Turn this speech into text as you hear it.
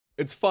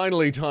It's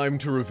finally time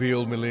to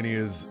reveal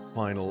Millennia's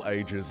final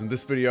ages. In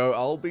this video,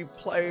 I'll be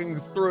playing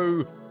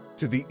through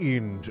to the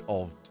end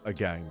of a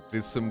game.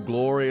 There's some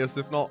glorious,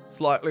 if not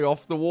slightly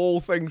off the wall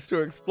things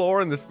to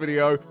explore in this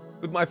video,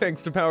 with my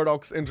thanks to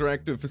Paradox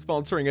Interactive for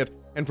sponsoring it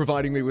and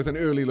providing me with an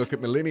early look at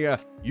Millennia.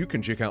 You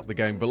can check out the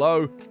game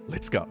below.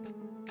 Let's go.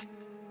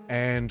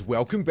 And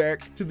welcome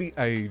back to the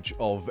Age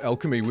of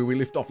Alchemy, where we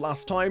left off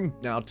last time,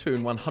 now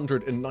turn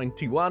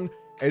 191.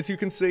 As you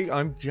can see,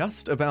 I'm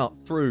just about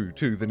through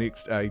to the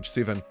next Age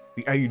 7,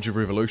 the Age of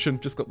Revolution.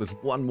 Just got this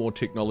one more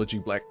technology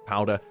black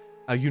powder,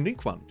 a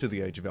unique one to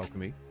the Age of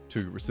Alchemy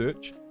to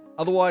research.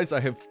 Otherwise,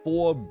 I have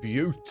 4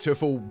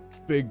 beautiful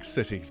big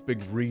cities,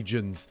 big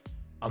regions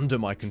under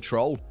my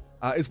control,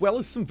 as well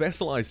as some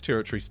vassalized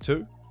territories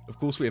too. Of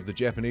course, we have the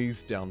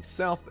Japanese down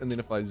south, and then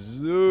if I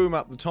zoom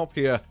up the top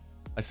here,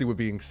 I see we're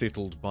being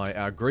settled by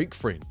our Greek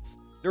friends.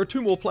 There are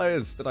 2 more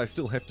players that I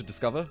still have to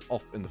discover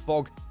off in the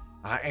fog,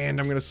 and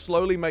I'm going to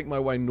slowly make my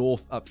way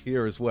north up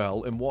here as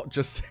well in what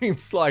just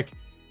seems like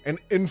an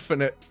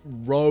infinite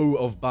row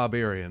of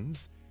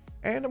barbarians.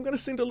 And I'm going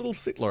to send a little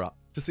settler up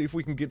to see if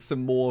we can get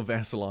some more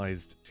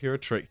vassalized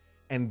territory.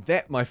 And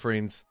that, my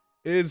friends,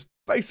 is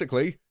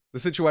basically the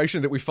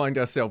situation that we find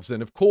ourselves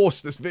in. Of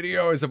course, this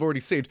video, as I've already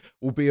said,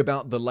 will be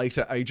about the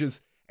later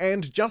ages.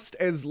 And just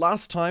as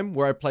last time,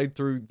 where I played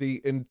through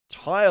the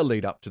entire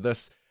lead up to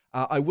this,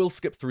 I will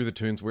skip through the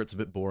turns where it's a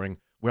bit boring,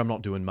 where I'm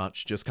not doing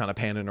much, just kind of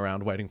panning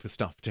around waiting for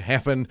stuff to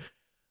happen.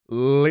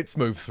 Let's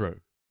move through.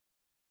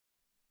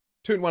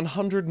 Turn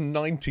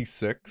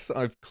 196,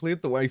 I've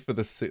cleared the way for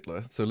the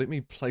settler, so let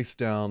me place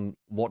down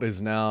what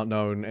is now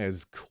known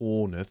as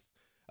Cornith.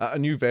 A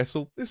new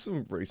vassal. There's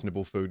some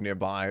reasonable food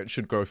nearby, it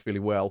should grow fairly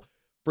well.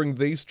 Bring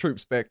these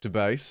troops back to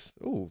base.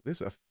 Oh,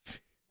 there's a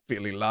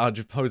fairly large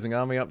opposing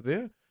army up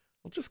there.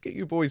 I'll just get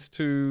you boys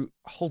to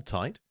hold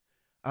tight.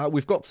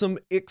 We've got some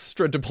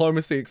extra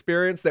diplomacy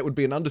experience. That would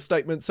be an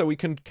understatement, so we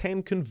can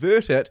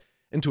convert it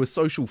into a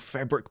social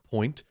fabric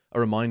point. A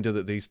reminder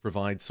that these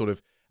provide sort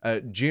of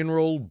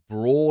general,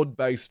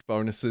 broad-based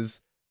bonuses,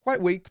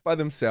 quite weak by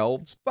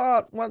themselves,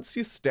 but once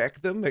you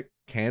stack them, it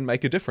can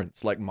make a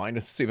difference, like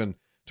 -7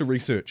 to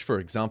research, for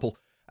example.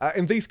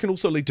 And these can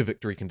also lead to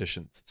victory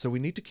conditions, so we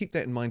need to keep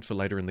that in mind for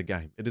later in the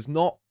game. It is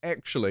not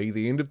actually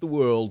the end of the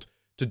world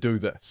to do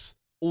this,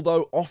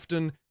 although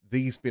often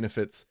these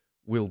benefits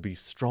will be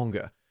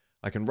stronger.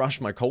 I can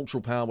rush my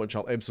cultural power, which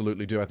I'll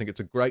absolutely do. I think it's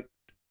a great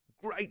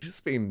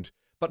spend.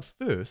 But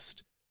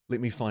first,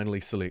 let me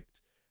finally select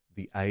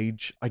the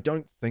age. I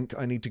don't think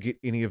I need to get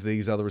any of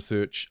these other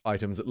research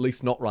items, at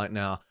least not right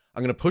now.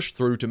 I'm going to push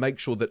through to make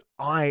sure that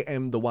I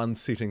am the one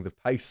setting the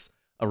pace.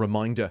 A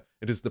reminder,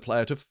 it is the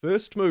player to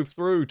first move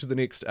through to the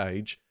next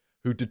age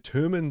who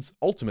determines,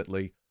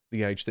 ultimately,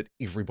 the age that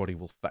everybody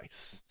will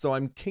face. So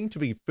I'm keen to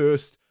be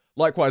first.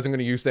 Likewise, I'm going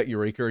to use that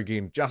Eureka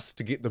again just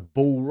to get the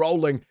ball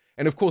rolling.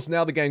 And of course,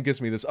 now the game gives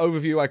me this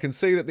overview. I can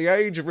see that the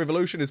Age of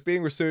Revolution is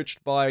being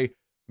researched by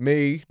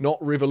me, not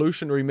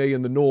revolutionary me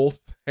in the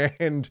north,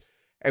 and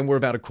we're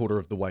about a quarter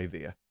of the way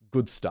there.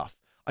 Good stuff.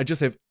 I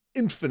just have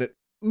infinite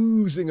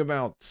oozing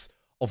amounts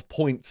of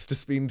points to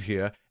spend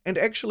here, and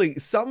actually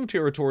some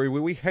territory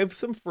where we have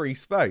some free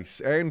space,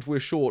 and we're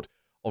short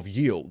of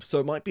yield. So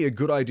it might be a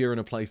good idea in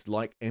a place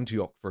like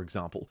Antioch, for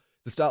example,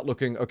 to start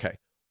looking, okay,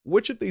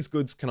 which of these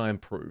goods can I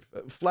improve?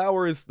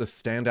 Flour is the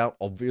standout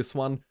obvious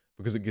one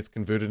because it gets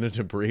converted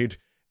into bread.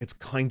 It's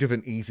kind of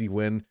an easy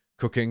win.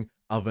 Cooking,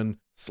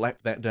 oven,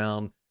 slap that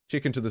down,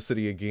 check into the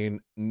city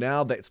again.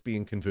 Now that's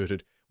being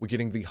converted. We're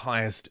getting the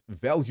highest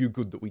value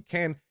good that we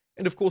can.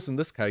 And of course, in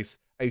this case,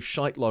 a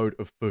shite load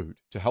of food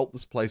to help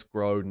this place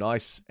grow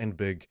nice and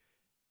big.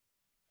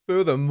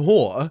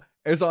 Furthermore,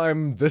 as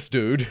I'm this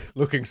dude,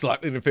 looking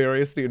slightly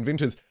nefarious, the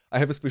inventors, I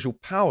have a special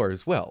power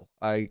as well.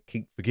 I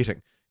keep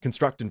forgetting.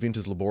 Construct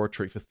Inventor's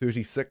Laboratory for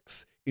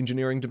 36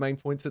 engineering domain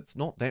points. It's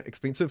not that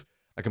expensive.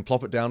 I can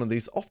plop it down in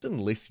these often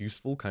less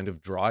useful kind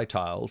of dry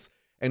tiles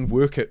and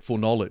work it for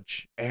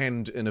knowledge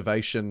and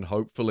innovation,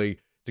 hopefully,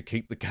 to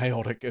keep the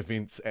chaotic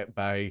events at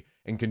bay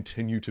and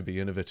continue to be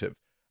innovative.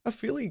 A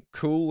fairly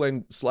cool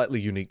and slightly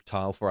unique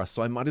tile for us,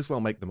 so I might as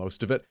well make the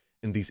most of it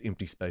in these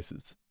empty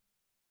spaces.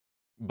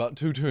 But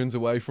 2 turns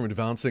away from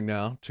advancing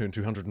now, turn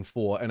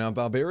 204, and our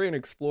barbarian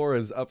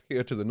explorers up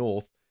here to the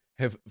north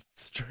have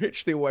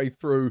stretched their way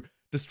through,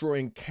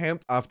 destroying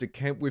camp after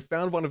camp. We've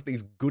found one of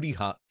these goody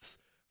huts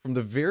from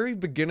the very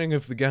beginning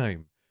of the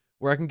game,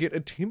 where I can get a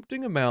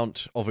tempting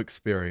amount of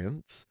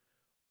experience,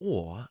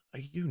 or a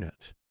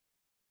unit.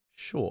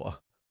 Sure,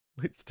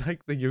 let's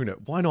take the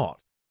unit. Why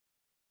not?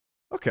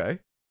 Okay,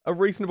 a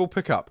reasonable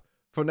pickup.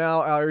 For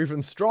now, our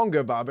even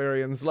stronger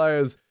barbarian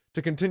slayers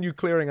to continue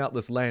clearing out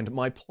this land.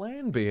 My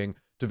plan being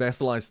to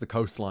vassalize the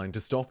coastline, to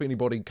stop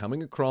anybody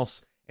coming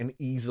across and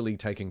easily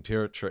taking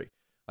territory.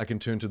 I can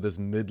turn to this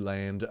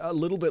midland a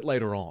little bit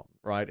later on,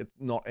 right? It's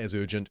not as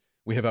urgent.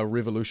 We have our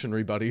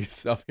revolutionary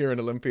buddies up here in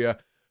Olympia,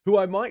 who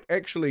I might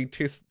actually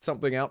test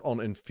something out on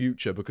in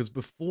future, because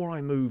before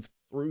I move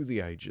through the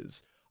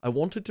ages, I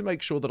wanted to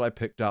make sure that I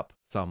picked up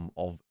some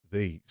of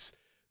these.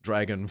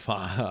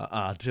 Dragonfire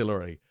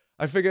artillery.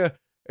 I figure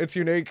It's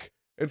unique.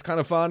 It's kind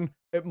of fun.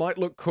 It might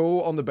look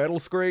cool on the battle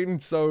screen,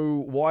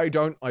 so why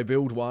don't I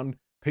build one,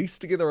 piece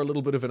together a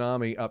little bit of an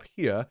army up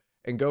here,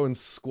 and go and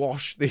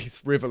squash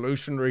these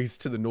revolutionaries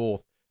to the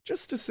north,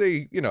 just to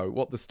see, you know,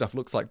 what this stuff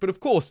looks like. But of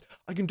course,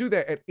 I can do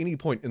that at any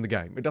point in the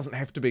game. It doesn't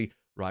have to be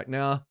right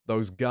now.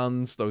 Those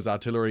guns, those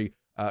artillery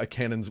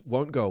cannons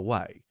won't go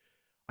away.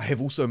 I have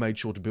also made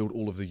sure to build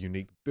all of the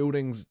unique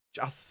buildings,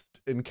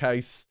 just in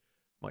case.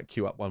 Might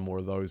queue up one more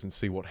of those and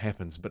see what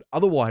happens. But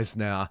otherwise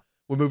now,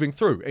 we're moving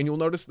through, and you'll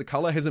notice the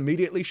color has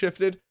immediately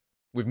shifted.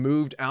 We've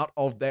moved out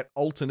of that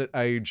alternate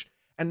age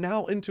and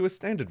now into a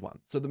standard one.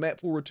 So the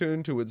map will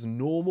return to its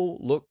normal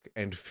look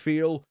and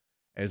feel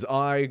as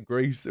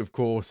Greece, of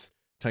course,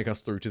 take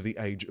us through to the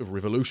age of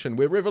revolution,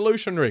 where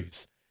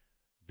revolutionaries,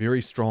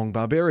 very strong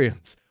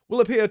barbarians,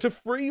 will appear to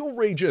free your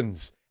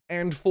regions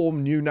and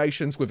form new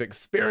nations. We've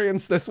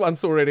experienced this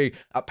once already.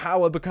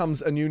 Power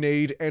becomes a new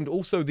need, and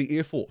also the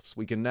Air Force.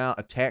 We can now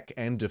attack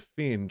and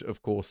defend,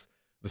 of course,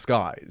 the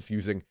skies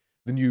using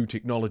the new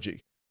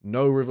technology.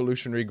 No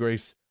revolutionary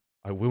Greece,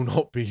 I will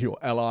not be your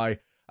ally.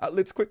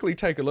 Let's quickly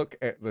take a look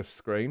at this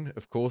screen.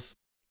 Of course,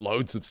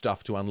 loads of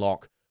stuff to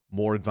unlock.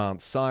 More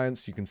advanced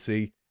science. You can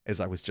see,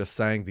 as I was just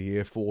saying, the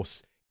Air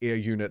Force air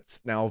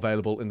units now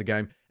available in the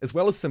game, as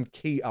well as some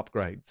key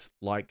upgrades,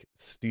 like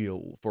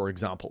steel, for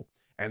example,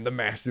 and the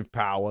massive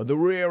power, the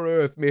rare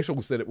earth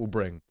metals that it will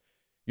bring.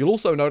 You'll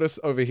also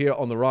notice over here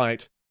on the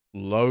right,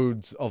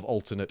 loads of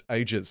alternate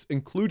ages,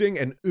 including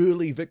an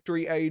early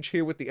victory age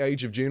here with the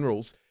Age of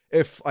Generals,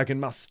 if I can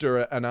muster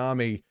an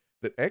army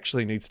that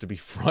actually needs to be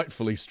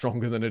frightfully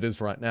stronger than it is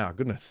right now.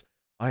 Goodness,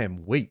 I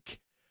am weak.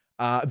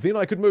 Then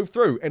I could move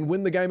through and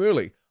win the game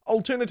early.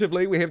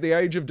 Alternatively, we have the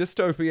Age of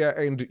Dystopia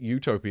and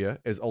Utopia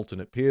as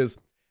alternate pairs,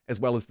 as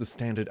well as the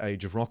standard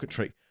Age of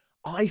Rocketry.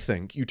 I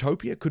think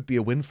Utopia could be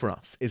a win for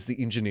us. As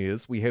the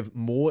engineers, we have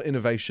more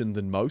innovation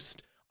than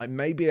most. I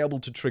may be able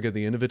to trigger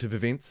the innovative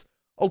events.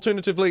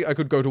 Alternatively, I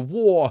could go to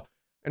war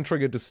and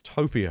trigger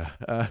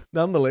dystopia.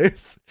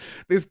 Nonetheless,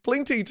 there's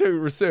plenty to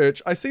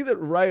research. I see that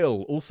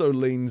rail also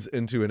leans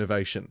into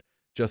innovation,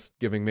 just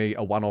giving me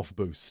a one-off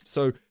boost.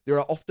 So there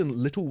are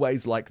often little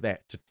ways like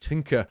that to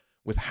tinker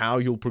with how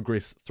you'll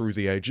progress through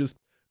the ages.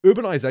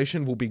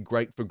 Urbanization will be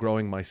great for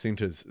growing my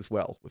centers as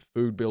well, with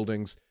food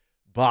buildings,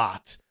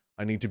 but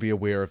I need to be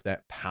aware of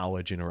that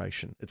power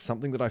generation. It's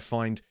something that I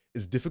find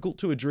is difficult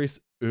to address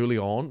early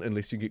on,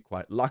 unless you get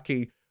quite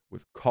lucky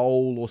with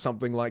coal or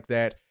something like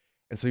that.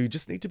 And so you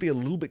just need to be a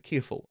little bit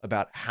careful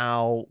about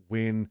how,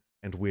 when,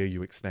 and where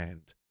you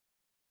expand.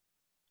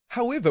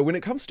 However, when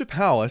it comes to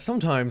power,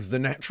 sometimes the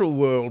natural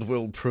world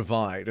will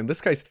provide. In this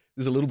case,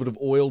 there's a little bit of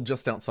oil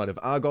just outside of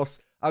Argos.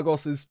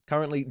 Argos is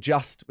currently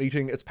just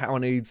meeting its power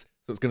needs,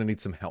 so it's going to need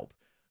some help.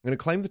 I'm going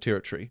to claim the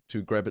territory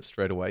to grab it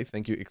straight away.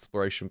 Thank you,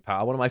 Exploration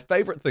Power. One of my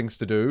favorite things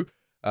to do.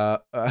 I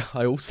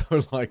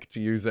also like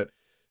to use it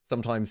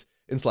sometimes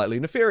in slightly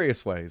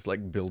nefarious ways,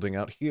 like building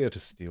out here to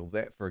steal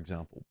that, for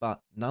example.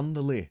 But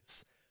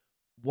nonetheless,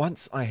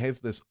 once I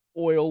have this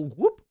oil,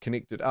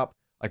 connected up,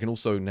 I can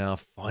also now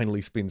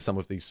finally spend some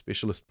of these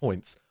specialist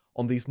points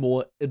on these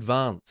more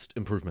advanced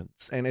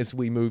improvements. And as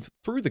we move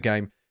through the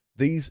game,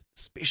 these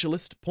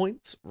specialist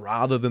points,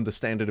 rather than the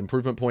standard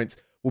improvement points,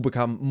 will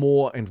become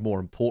more and more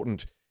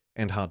important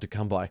and hard to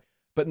come by.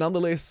 But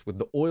nonetheless, with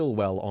the oil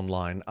well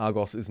online,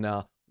 Argos is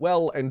now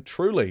well and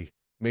truly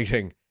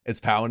meeting its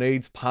power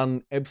needs,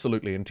 pun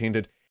absolutely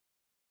intended.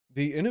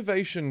 The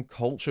innovation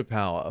culture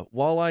power,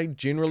 while I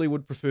generally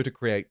would prefer to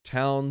create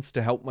towns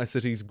to help my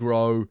cities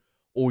grow,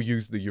 or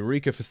use the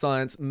Eureka for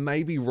science,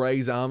 maybe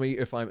raise army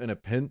if I'm in a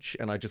pinch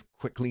and I just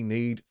quickly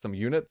need some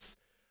units,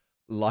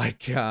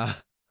 like,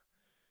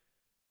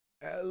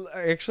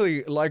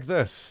 actually, like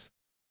this.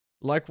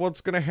 Like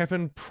what's going to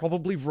happen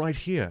probably right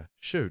here.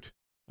 Shoot.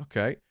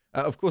 Okay.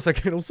 Of course, I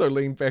can also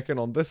lean back in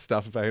on this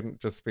stuff if I hadn't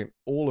just spent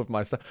all of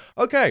my stuff.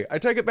 Okay, I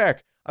take it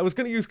back. I was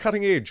going to use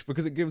Cutting Edge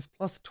because it gives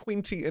plus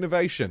 20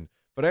 innovation.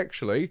 But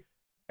actually,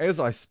 as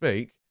I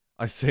speak,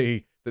 I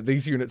see that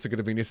these units are going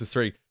to be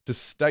necessary to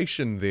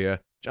station there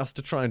just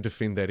to try and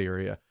defend that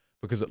area.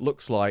 Because it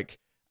looks like,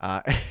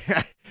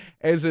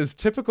 as is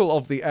typical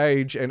of the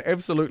age and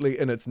absolutely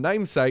in its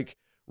namesake,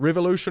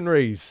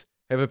 revolutionaries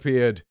have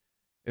appeared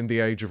in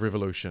the Age of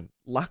Revolution.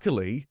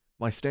 Luckily,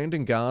 my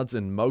standing guards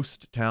in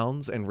most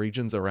towns and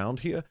regions around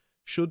here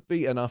should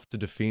be enough to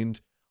defend.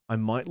 I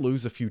might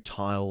lose a few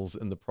tiles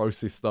in the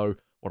process though.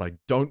 What I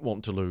don't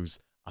want to lose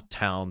are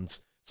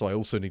towns. So I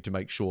also need to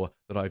make sure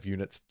that I have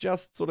units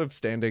just sort of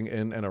standing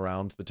in and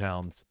around the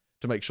towns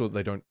to make sure that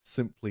they don't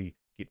simply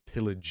get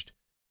pillaged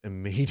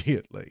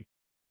immediately.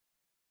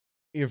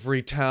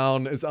 Every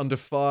town is under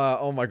fire.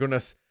 Oh my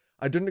goodness.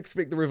 I didn't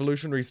expect the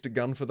revolutionaries to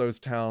gun for those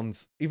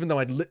towns, even though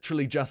I'd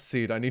literally just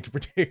said I need to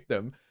protect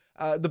them.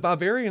 The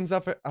barbarians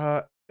up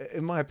are,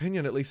 in my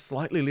opinion, at least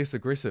slightly less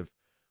aggressive.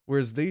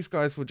 Whereas these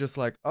guys were just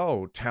like,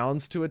 oh,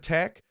 towns to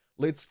attack?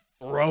 Let's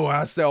throw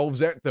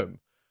ourselves at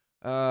them.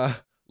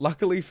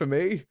 Luckily for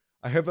me,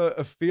 I have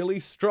a fairly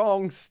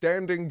strong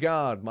standing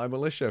guard. My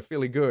militia,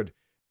 fairly good.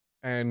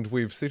 And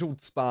we've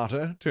settled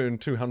Sparta, turn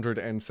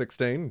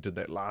 216. Did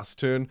that last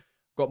turn.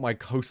 got my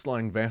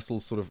coastline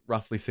vassals sort of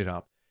roughly set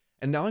up.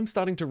 And now I'm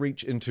starting to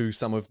reach into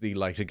some of the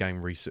later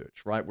game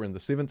research, right? We're in the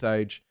 7th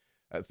age.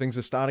 Things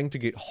are starting to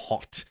get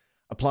hot.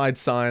 Applied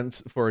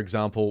science, for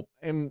example,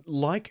 and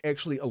like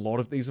actually a lot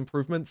of these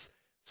improvements,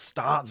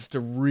 starts to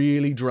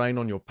really drain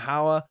on your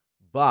power,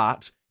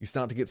 but you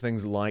start to get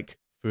things like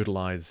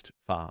fertilized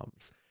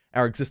farms.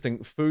 Our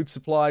existing food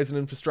supplies and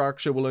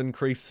infrastructure will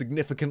increase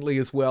significantly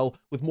as well,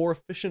 with more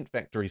efficient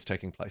factories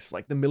taking place,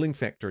 like the milling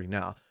factory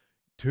now,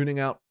 turning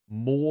out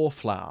more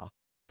flour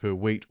per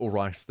wheat or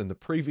rice than the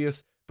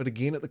previous, but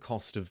again at the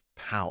cost of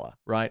power,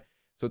 right?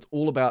 So it's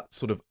all about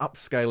sort of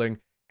upscaling,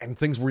 and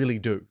things really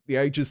do. The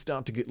ages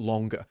start to get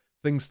longer.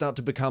 Things start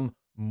to become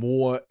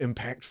more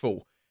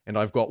impactful. And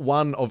I've got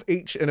one of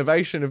each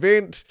innovation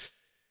event.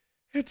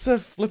 It's a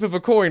flip of a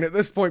coin at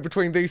this point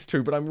between these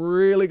two, but I'm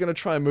really going to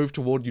try and move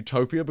toward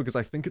Utopia because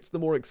I think it's the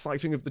more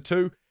exciting of the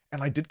two.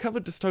 And I did cover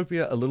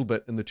Dystopia a little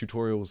bit in the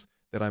tutorials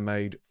that I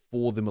made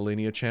for the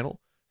Millennia channel.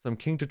 So I'm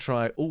keen to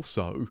try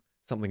also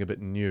something a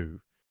bit new.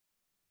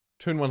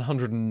 Turn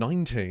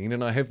 119,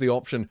 and I have the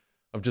option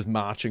of just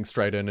marching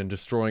straight in and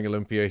destroying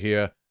Olympia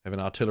here. Have an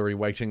artillery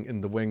waiting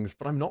in the wings,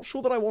 but I'm not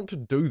sure that I want to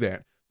do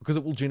that because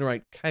it will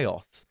generate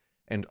chaos.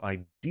 And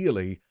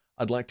ideally,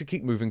 I'd like to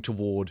keep moving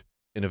toward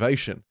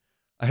innovation.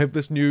 I have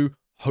this new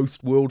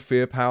host world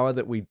fair power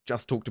that we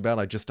just talked about,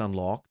 I just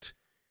unlocked.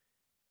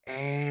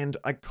 And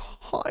I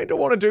kind of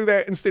want to do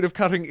that instead of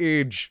cutting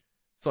edge.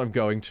 So I'm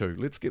going to.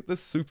 Let's get this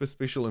super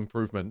special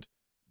improvement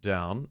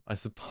down, I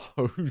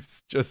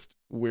suppose, just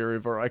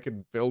wherever I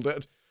can build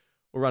it.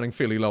 We're running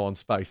fairly low on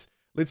space.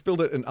 Let's build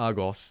it in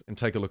Argos and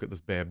take a look at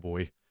this bad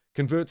boy.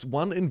 Converts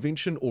 1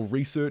 invention or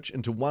research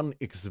into 1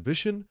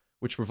 exhibition,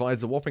 which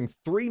provides a whopping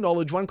 3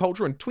 knowledge, 1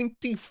 culture, and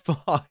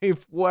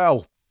 25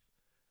 wealth.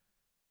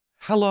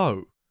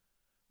 Hello.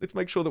 Let's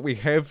make sure that we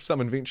have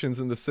some inventions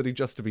in the city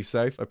just to be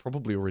safe. I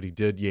probably already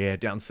did, yeah,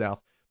 down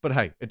south. But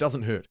hey, it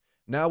doesn't hurt.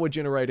 Now we're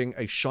generating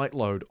a shite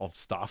load of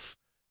stuff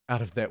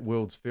out of that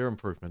World's Fair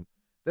improvement.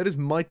 That is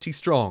mighty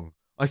strong.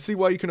 I see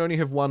why you can only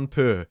have 1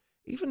 per.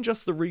 Even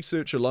just the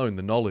research alone,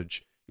 the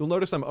knowledge. You'll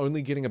notice I'm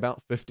only getting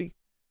about 50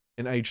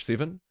 in age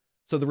 7.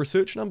 So the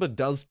research number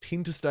does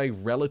tend to stay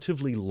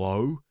relatively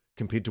low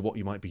compared to what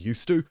you might be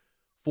used to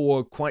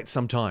for quite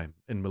some time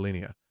in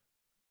Millennia.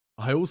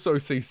 I also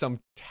see some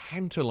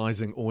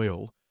tantalizing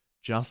oil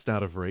just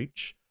out of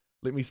reach.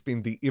 Let me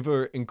spend the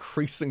ever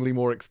increasingly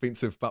more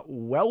expensive but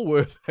well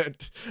worth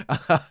it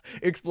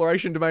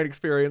exploration domain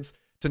experience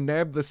to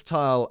nab this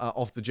tile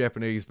off the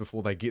Japanese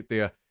before they get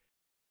there.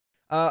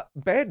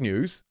 Bad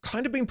news,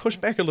 kind of been pushed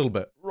back a little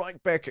bit,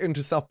 right back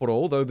into Sapporo,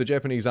 although the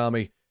Japanese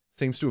army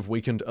seems to have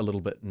weakened a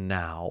little bit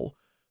now.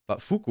 But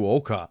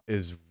Fukuoka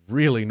is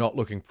really not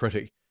looking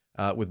pretty,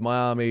 with my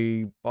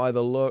army, by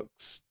the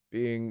looks,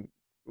 being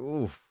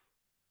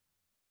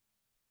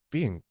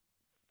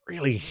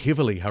really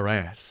heavily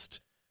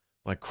harassed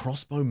by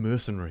crossbow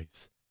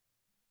mercenaries.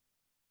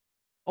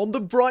 On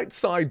the bright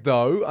side,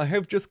 though, I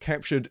have just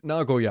captured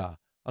Nagoya.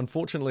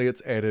 Unfortunately,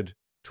 it's added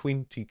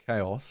 20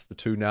 chaos, the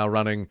two now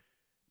running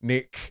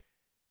neck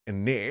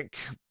and neck,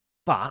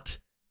 but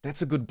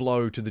that's a good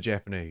blow to the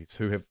Japanese,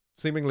 who have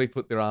seemingly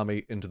put their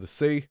army into the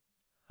sea.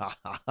 Ha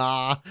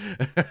ha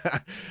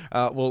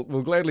ha!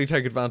 We'll gladly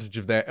take advantage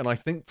of that, and I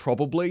think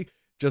probably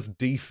just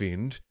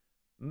defend.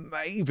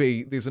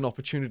 Maybe there's an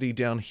opportunity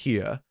down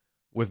here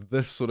with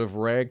this sort of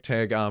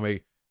ragtag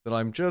army that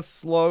I'm just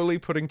slowly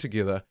putting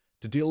together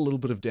to deal a little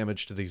bit of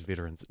damage to these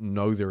veterans.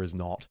 No, there is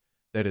not.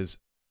 That is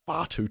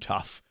far too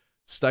tough.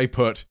 Stay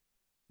put.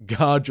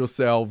 Guard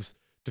yourselves.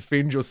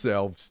 Defend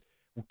yourselves.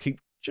 We'll keep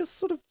just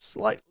sort of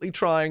slightly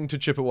trying to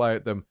chip away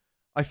at them.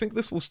 I think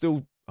this will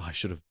still... I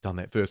should have done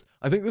that first.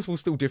 I think this will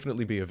still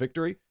definitely be a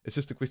victory. It's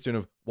just a question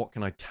of what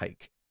can I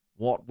take?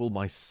 What will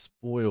my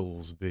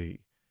spoils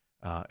be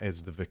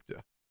as the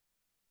victor?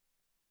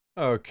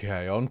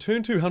 Okay, on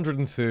turn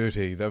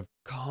 230, they've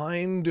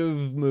kind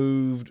of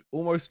moved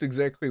almost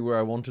exactly where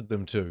I wanted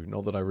them to,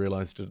 not that I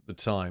realized it at the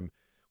time.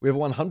 We have a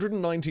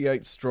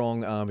 198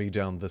 strong army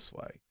down this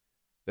way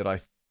that I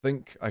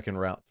think I can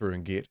route through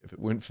and get if it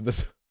weren't for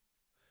this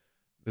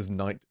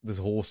this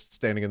horse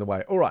standing in the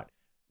way. All right,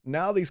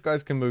 now these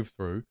guys can move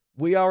through.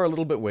 We are a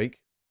little bit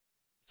weak,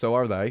 so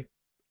are they.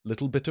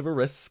 Little bit of a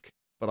risk,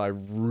 but I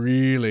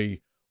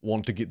really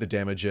want to get the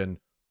damage in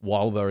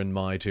while they're in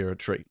my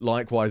territory.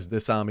 Likewise,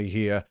 this army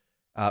here,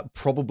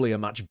 probably a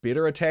much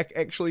better attack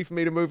actually for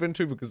me to move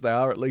into because they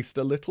are at least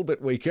a little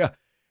bit weaker.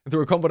 And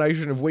through a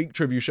combination of weak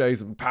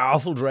trebuchets and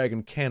powerful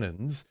dragon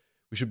cannons,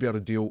 we should be able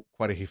to deal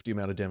quite a hefty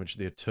amount of damage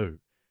there too.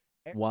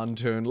 1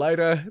 turn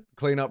later,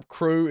 cleanup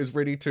crew is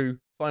ready to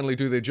finally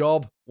do their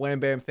job. Wham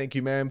bam, thank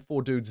you ma'am,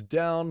 4 dudes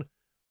down.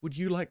 Would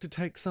you like to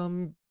take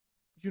some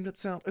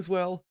units out as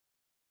well?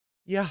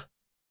 Yeah.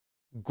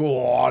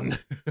 Go on.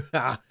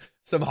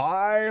 Some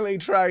highly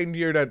trained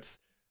units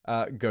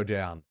go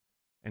down.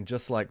 And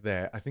just like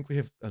that, I think we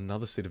have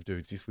another set of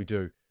dudes. Yes, we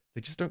do. They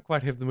just don't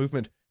quite have the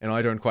movement, and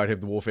I don't quite have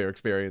the warfare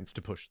experience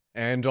to push.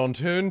 And on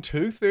turn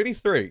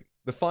 233,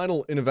 The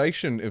final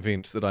innovation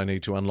event that I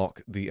need to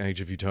unlock the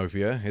Age of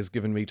Utopia has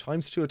given me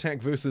 ×2 attack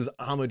versus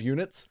armored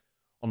units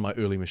on my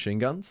early machine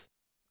guns.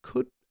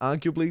 Could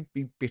arguably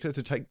be better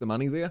to take the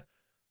money there,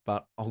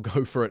 but I'll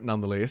go for it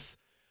nonetheless.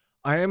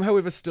 I am,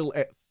 however, still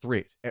at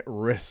threat, at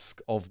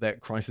risk of that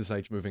Crisis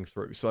Age moving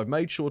through, so I've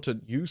made sure to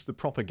use the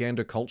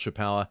propaganda culture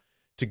power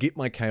to get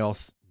my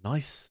chaos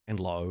nice and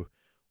low,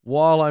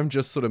 while I'm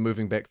just sort of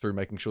moving back through,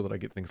 making sure that I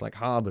get things like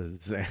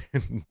harbors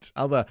and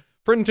other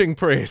printing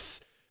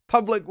press,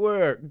 public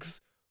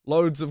works,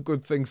 loads of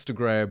good things to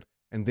grab,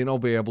 and then I'll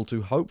be able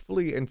to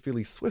hopefully and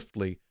fairly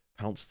swiftly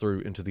pounce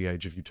through into the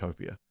Age of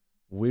Utopia.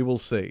 We will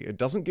see. It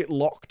doesn't get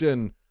locked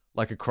in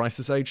like a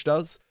Crisis Age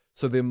does,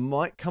 so there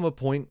might come a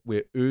point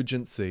where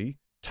urgency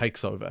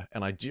takes over,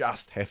 and I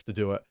just have to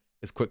do it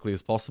as quickly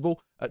as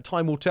possible.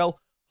 Time will tell.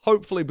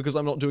 Hopefully, because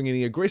I'm not doing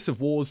any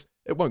aggressive wars,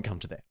 it won't come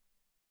to that.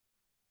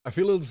 I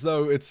feel as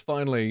though it's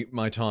finally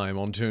my time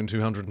on turn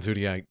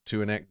 238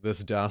 to enact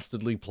this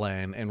dastardly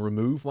plan and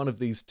remove one of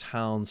these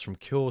towns from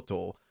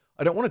Kyoto.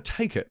 I don't want to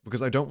take it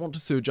because I don't want to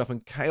surge up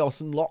in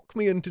chaos and lock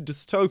me into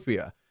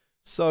dystopia.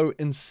 So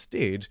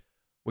instead,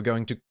 we're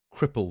going to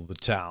cripple the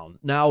town.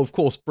 Now, of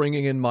course,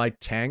 bringing in my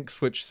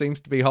tanks, which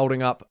seems to be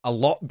holding up a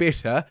lot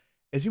better,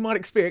 as you might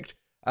expect,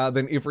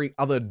 than every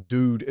other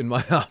dude in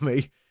my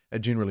army,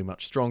 generally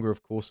much stronger,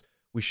 of course,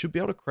 we should be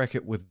able to crack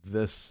it with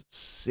this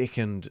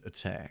second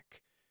attack.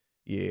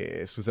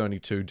 Yes, with only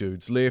 2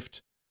 dudes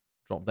left.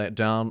 Drop that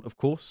down, of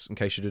course. In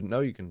case you didn't know,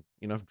 you can,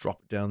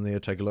 drop it down there,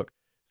 take a look,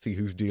 see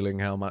who's dealing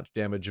how much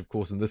damage. Of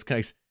course, in this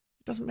case,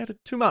 it doesn't matter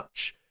too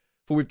much,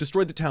 for we've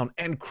destroyed the town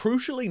and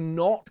crucially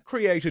not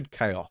created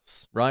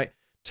chaos, right?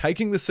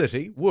 Taking the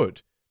city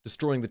would,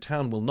 destroying the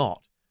town will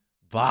not.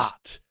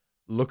 But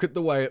look at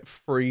the way it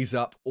frees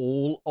up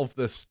all of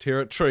this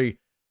territory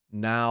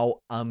now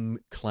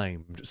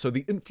unclaimed. So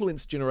the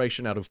influence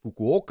generation out of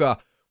Fukuoka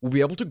will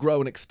be able to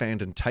grow and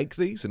expand and take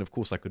these, and of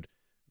course I could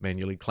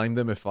manually claim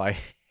them if I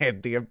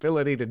had the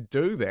ability to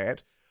do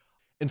that.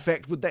 In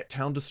fact, with that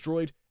town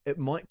destroyed, it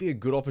might be a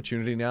good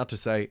opportunity now to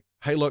say,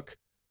 hey look,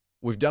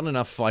 we've done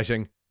enough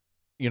fighting,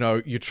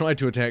 you tried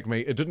to attack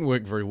me, it didn't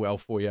work very well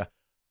for you,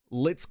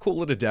 let's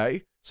call it a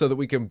day so that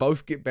we can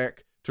both get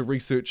back to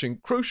researching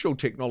crucial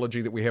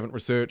technology that we haven't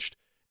researched,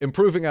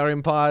 improving our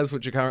empires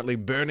which are currently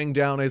burning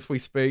down as we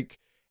speak,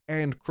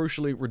 and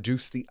crucially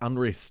reduce the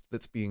unrest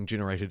that's being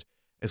generated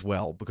as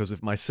well, because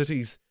if my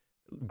cities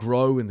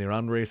grow in their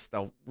unrest,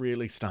 they'll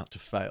really start to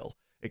fail.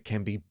 It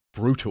can be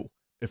brutal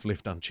if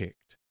left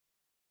unchecked.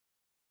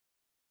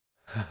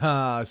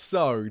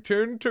 So,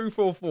 turn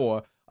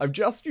 244, I've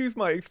just used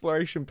my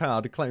exploration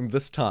power to claim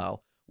this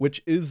tile,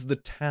 which is the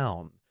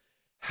town.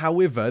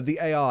 However, the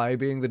AI,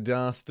 being the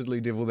dastardly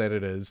devil that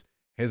it is,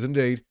 has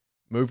indeed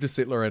moved a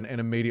settler in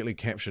and immediately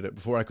captured it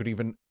before I could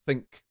even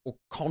think or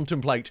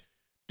contemplate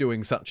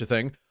doing such a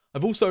thing.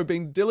 I've also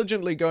been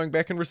diligently going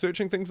back and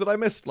researching things that I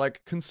missed,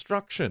 like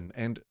construction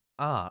and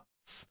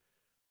arts.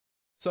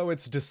 So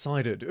it's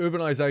decided.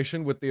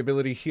 Urbanization, with the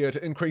ability here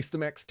to increase the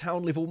max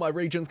town level my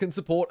regions can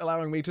support,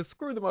 allowing me to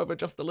screw them over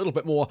just a little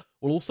bit more,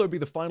 will also be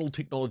the final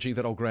technology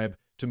that I'll grab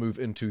to move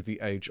into the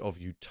Age of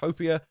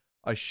Utopia.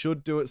 I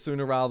should do it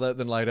sooner rather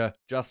than later,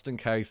 just in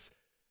case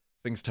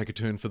things take a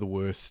turn for the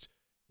worst.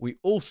 We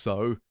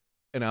also,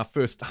 in our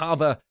first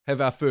harbor,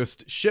 have our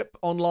first ship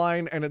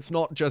online, and it's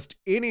not just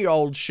any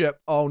old ship.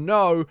 Oh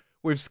no,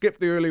 we've skipped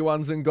the early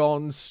ones and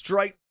gone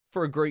straight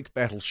for a Greek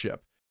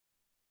battleship.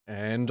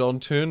 And on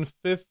turn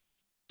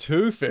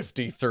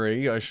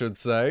 253, I should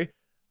say,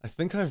 I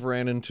think I've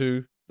ran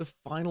into the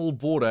final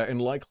border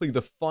and likely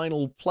the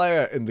final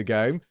player in the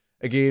game.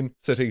 Again,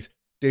 cities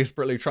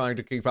desperately trying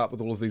to keep up with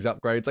all of these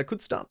upgrades. I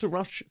could start to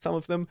rush some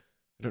of them.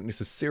 I don't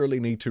necessarily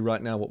need to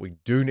right now. What we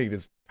do need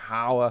is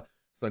power.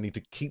 So I need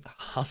to keep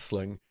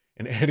hustling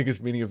and adding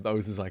as many of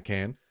those as I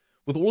can.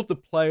 With all of the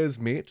players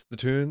met, the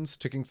turns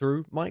ticking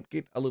through might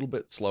get a little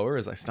bit slower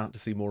as I start to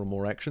see more and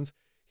more actions.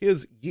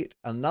 Here's yet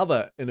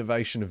another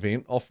innovation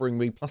event offering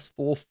me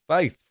 +4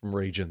 faith from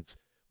regions,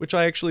 which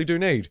I actually do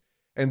need.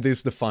 And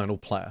there's the final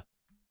player.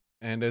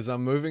 And as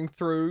I'm moving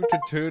through to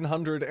turn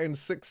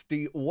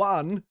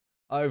 161,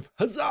 I've,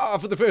 huzzah,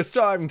 for the first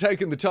time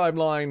taken the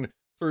timeline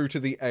through to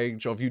the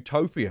Age of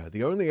Utopia.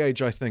 The only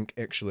age, I think,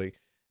 actually,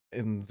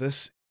 in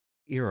this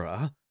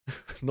era,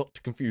 not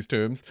to confuse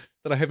terms,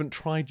 that I haven't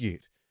tried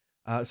yet.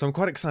 So I'm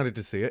quite excited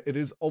to see it. It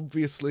is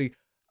obviously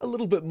a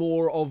little bit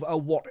more of a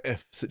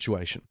what-if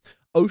situation.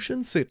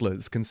 Ocean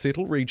settlers can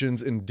settle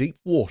regions in deep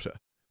water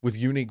with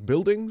unique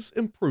buildings,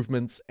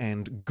 improvements,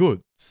 and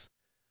goods.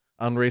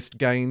 Unrest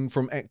gain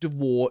from active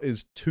war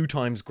is 2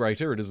 times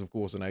greater. It is, of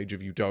course, an Age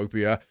of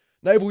Utopia.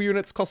 Naval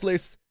units cost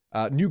less.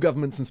 New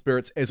governments and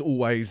spirits, as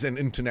always, and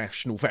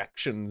international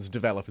factions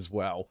develop as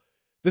well.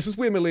 This is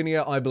where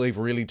Millennia, I believe,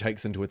 really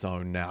takes into its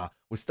own now.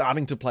 We're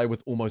starting to play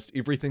with almost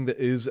everything that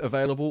is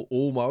available,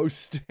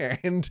 almost.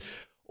 And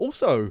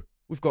also,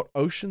 we've got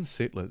ocean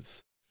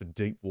settlers for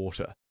deep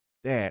water.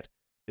 That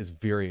is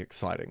very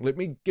exciting. Let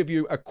me give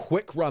you a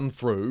quick run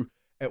through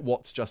at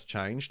what's just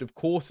changed. Of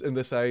course, in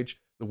this age,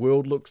 The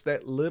world looks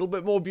that little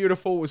bit more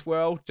beautiful as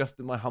well, just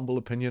in my humble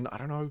opinion. I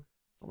don't know,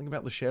 something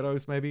about the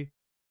shadows maybe?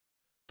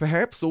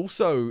 Perhaps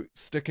also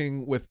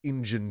sticking with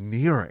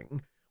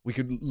engineering, we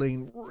could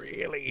lean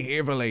really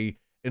heavily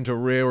into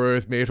rare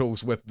earth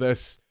metals with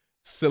this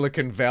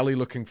Silicon Valley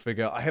looking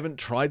figure. I haven't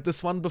tried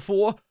this one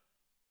before.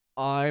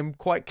 I'm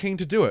quite keen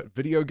to do it.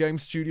 Video game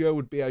studio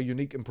would be our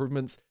unique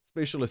improvements,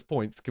 specialist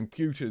points,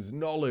 computers,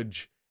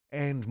 knowledge,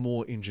 and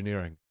more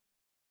engineering.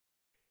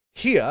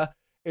 Here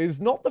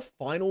is not the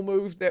final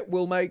move that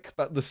we'll make,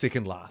 but the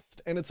second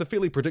last. And it's a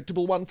fairly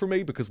predictable one for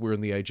me because we're in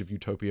the age of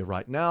utopia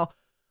right now.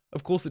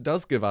 Of course, it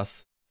does give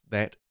us,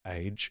 that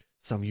age,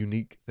 some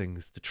unique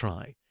things to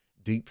try.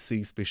 Deep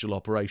Sea Special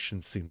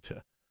Operations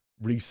Center,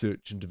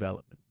 research and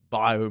development,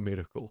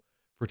 biomedical,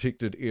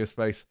 protected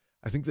airspace.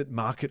 I think that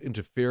market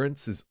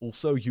interference is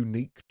also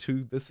unique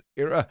to this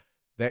era.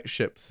 That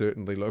ship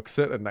certainly looks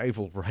it, a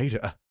naval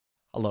raider.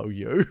 Hello,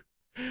 you.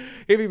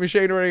 Heavy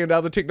machinery and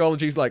other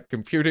technologies like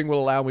computing will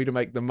allow me to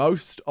make the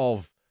most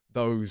of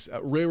those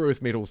rare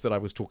earth metals that I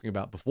was talking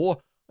about before.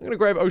 I'm going to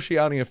grab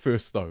Oceania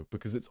first, though,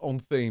 because it's on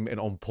theme and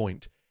on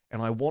point,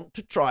 and I want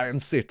to try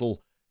and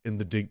settle in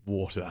the deep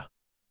water.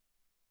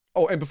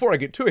 Oh, and before I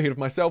get too ahead of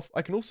myself,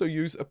 I can also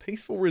use a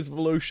Peaceful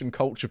Revolution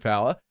culture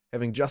power,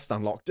 having just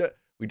unlocked it.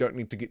 We don't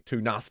need to get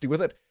too nasty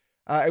with it.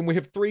 And we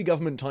have 3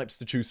 government types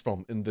to choose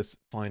from in this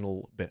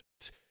final bit.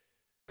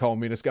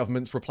 Communist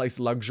governments replace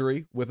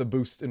luxury with a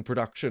boost in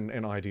production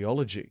and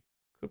ideology.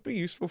 Could be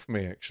useful for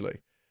me, actually.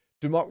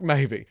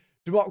 Maybe.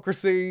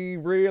 Democracy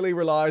really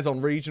relies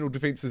on regional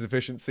defenses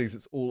efficiencies.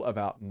 It's all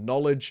about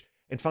knowledge.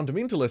 And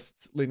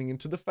fundamentalists leaning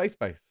into the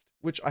faith-based,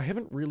 which I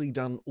haven't really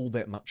done all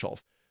that much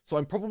of. So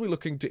I'm probably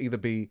looking to either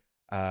be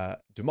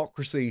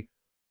democracy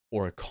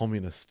or a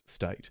communist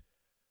state.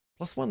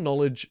 +1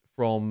 knowledge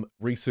from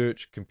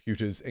research,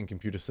 computers, and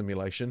computer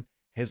simulation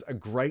has a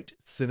great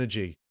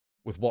synergy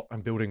with what I'm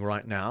building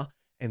right now,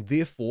 and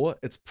therefore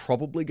it's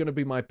probably going to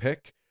be my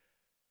pick.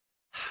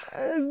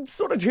 I'm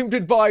sort of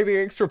tempted by the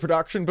extra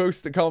production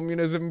boost that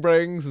communism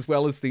brings, as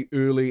well as the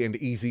early and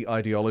easy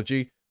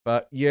ideology,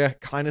 but yeah,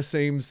 kind of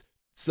seems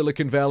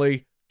Silicon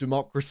Valley,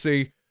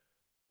 democracy.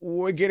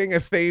 We're getting a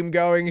theme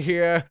going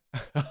here.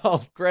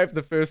 I'll grab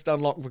the first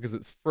unlock because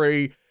it's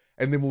free,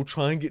 and then we'll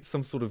try and get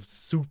some sort of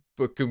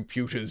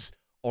supercomputers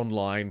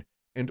online,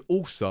 and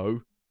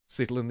also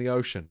settle in the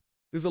ocean.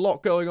 There's a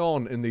lot going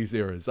on in these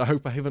eras. I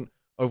hope I haven't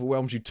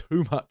overwhelmed you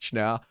too much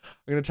now.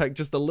 I'm going to take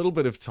just a little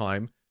bit of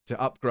time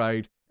to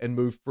upgrade and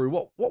move through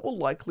what will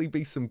likely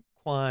be some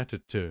quieter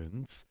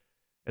turns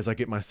as I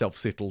get myself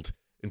settled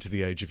into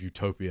the age of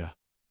utopia.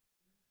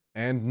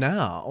 And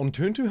now, on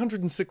turn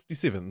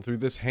 267, through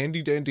this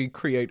handy-dandy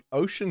create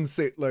ocean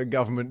settler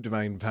government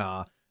domain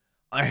power,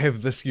 I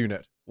have this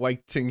unit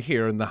waiting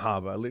here in the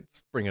harbor.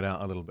 Let's bring it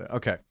out a little bit.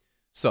 Okay,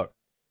 so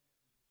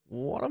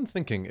what I'm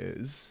thinking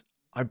is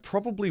I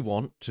probably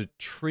want to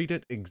treat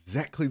it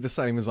exactly the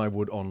same as I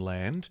would on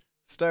land,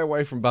 stay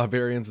away from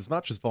barbarians as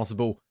much as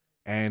possible,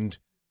 and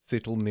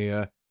settle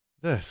near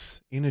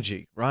this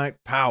energy, right?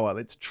 Power.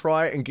 Let's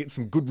try and get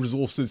some good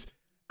resources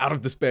out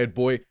of this bad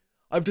boy.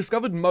 I've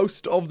discovered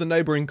most of the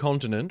neighboring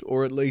continent,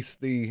 or at least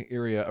the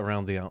area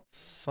around the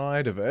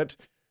outside of it,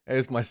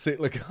 as my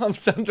settler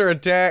comes under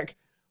attack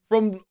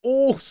from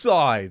all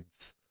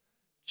sides.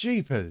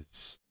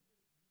 Jeepers.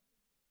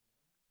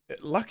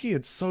 Lucky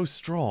it's so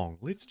strong.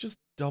 Let's just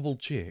double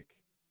check.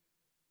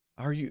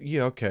 Are you?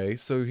 Yeah, okay.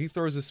 So he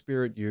throws a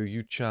spear at you.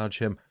 You charge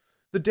him.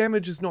 The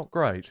damage is not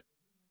great.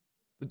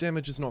 The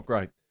damage is not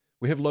great.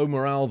 We have low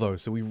morale though,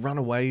 so we run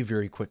away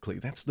very quickly.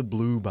 That's the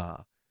blue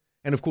bar.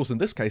 And of course, in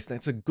this case,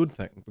 that's a good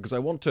thing, because I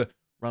want to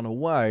run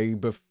away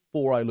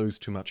before I lose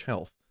too much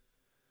health.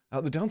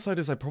 The downside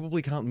is I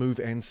probably can't move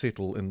and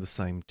settle in the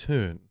same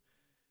turn.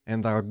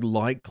 And they're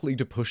likely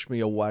to push me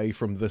away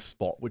from this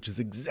spot, which is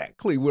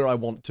exactly where I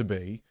want to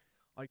be.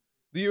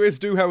 The US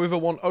do, however,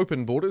 want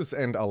open borders,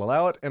 and I'll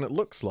allow it, and it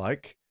looks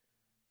like,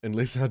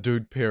 unless our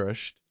dude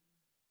perished,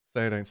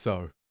 say it ain't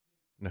so.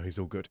 No, he's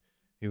all good.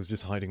 He was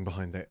just hiding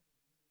behind that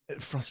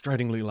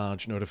frustratingly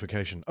large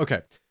notification.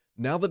 Okay,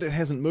 now that it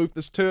hasn't moved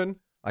this turn,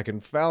 I can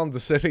found the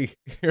city.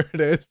 Here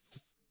it is.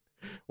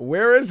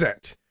 Where is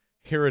it?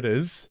 Here it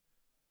is.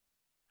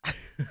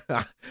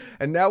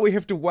 And now we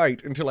have to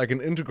wait until I can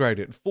integrate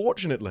it.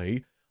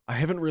 Fortunately, I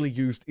haven't really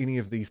used any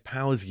of these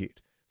powers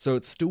yet, so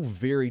it's still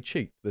very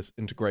cheap. This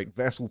integrate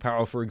vassal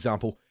power, for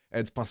example,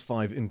 adds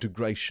 +5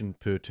 integration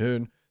per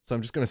turn, so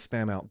I'm just going to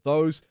spam out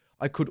those.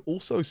 I could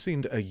also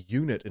send a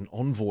unit, an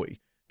envoy,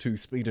 to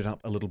speed it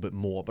up a little bit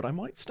more, but I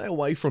might stay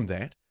away from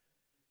that.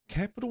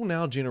 Capital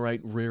now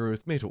generate rare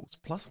earth metals,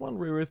 +1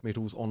 rare earth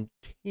metals on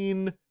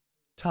 10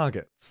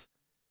 targets.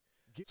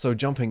 So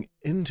jumping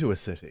into a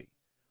city,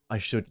 I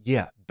should,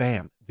 yeah,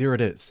 bam, there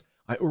it is.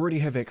 I already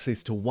have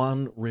access to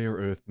 1 rare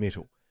earth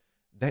metal.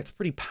 That's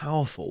pretty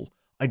powerful.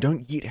 I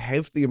don't yet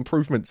have the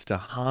improvements to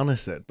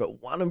harness it,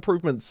 but one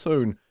improvement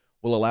soon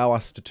will allow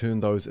us to turn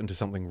those into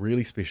something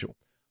really special.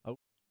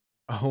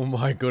 Oh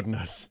my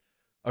goodness.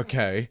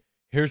 Okay,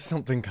 here's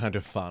something kind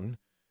of fun.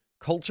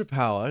 Culture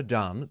power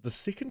done the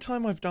second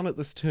time I've done it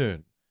this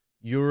turn.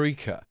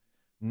 Eureka.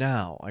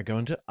 Now I go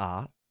into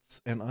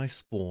arts and I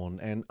spawn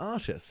an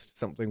artist,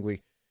 something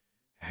we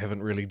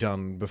haven't really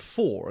done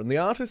before. And the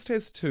artist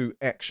has two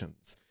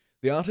actions.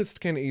 The artist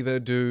can either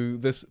do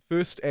this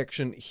first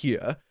action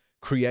here,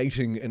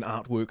 creating an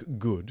artwork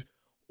good,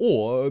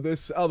 or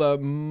this other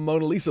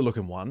Mona Lisa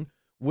looking one,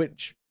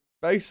 which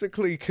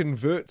basically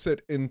converts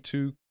it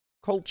into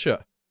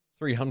culture.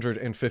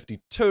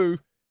 352,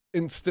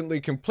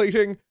 instantly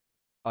completing.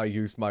 I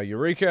use my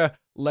Eureka,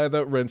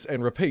 lather, rinse,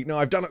 and repeat. Now,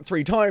 I've done it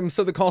 3 times,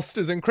 so the cost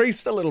has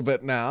increased a little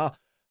bit now,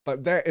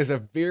 but that is a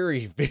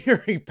very,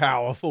 very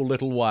powerful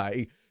little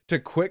way to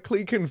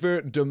quickly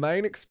convert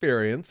domain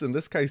experience, in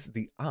this case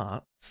the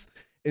arts,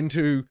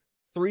 into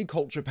 3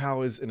 culture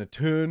powers in a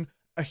turn.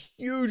 A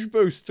huge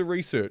boost to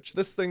research.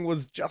 This thing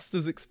was just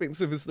as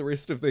expensive as the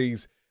rest of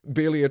these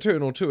barely a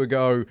turn or 2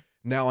 ago.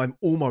 Now I'm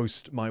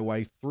almost my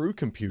way through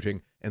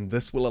computing, and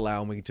this will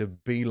allow me to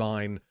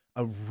beeline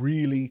a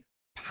really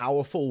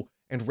powerful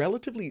and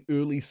relatively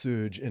early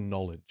surge in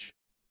knowledge.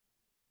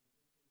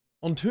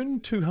 On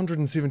turn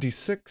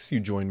 276, you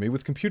join me.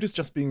 With computers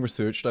just being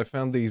researched, I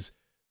found these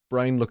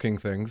brain-looking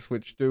things,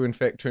 which do in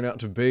fact turn out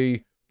to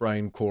be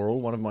brain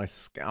coral. One of my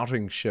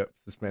scouting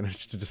ships has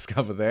managed to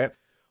discover that.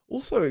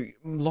 Also,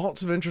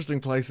 lots of interesting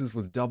places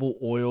with double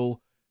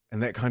oil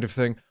and that kind of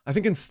thing. I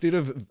think instead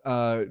of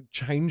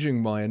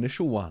changing my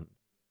initial one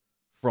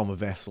from a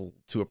vassal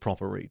to a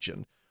proper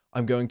region,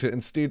 I'm going to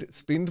instead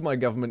spend my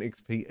government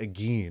XP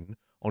again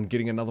on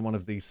getting another one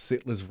of these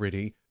settlers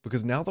ready,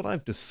 because now that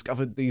I've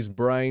discovered these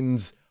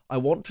brains, I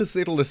want to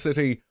settle a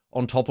city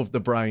on top of the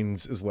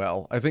brains as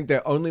well. I think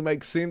that only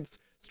makes sense.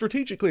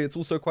 Strategically, it's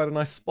also quite a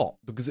nice spot,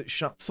 because it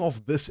shuts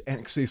off this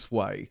access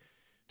way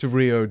to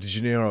Rio de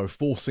Janeiro,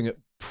 forcing it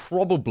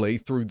probably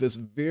through this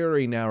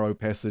very narrow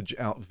passage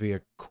out via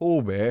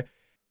Corbe.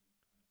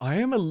 I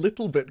am a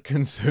little bit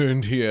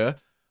concerned here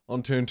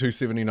on turn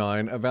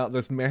 279 about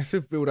this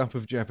massive build-up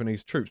of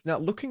Japanese troops. Now,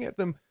 looking at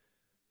them,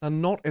 they're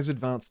not as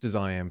advanced as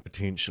I am,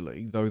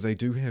 potentially, though they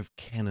do have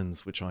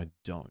cannons, which I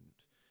don't.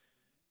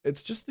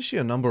 It's just the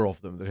sheer number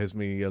of them that has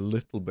me a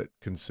little bit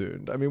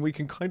concerned. I mean, we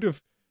can kind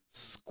of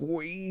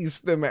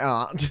squeeze them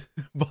out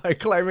by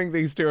claiming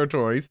these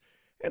territories,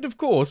 and of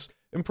course,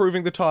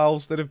 improving the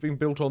tiles that have been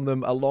built on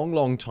them a long,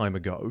 long time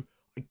ago.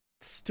 I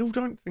still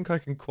don't think I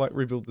can quite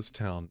rebuild this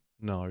town.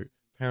 No,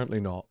 apparently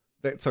not.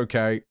 That's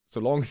okay. So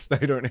long as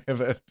they don't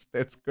have it,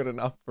 that's good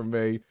enough for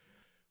me.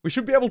 We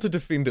should be able to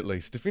defend at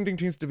least. Defending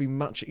tends to be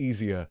much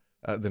easier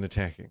than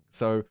attacking.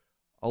 So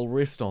I'll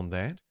rest on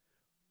that.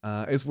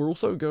 As we're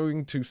also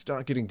going to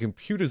start getting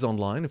computers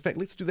online. In fact,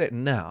 let's do that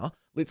now.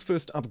 Let's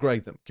first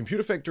upgrade them.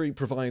 Computer Factory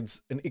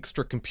provides an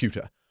extra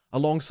computer.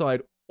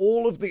 Alongside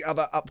all of the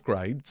other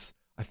upgrades,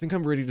 I think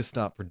I'm ready to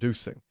start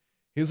producing.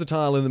 Here's a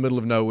tile in the middle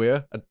of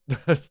nowhere,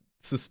 a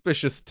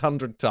suspicious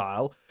tundra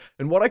tile,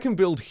 and what I can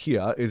build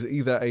here is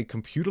either a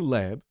computer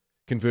lab,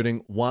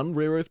 converting 1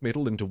 rare earth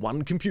metal into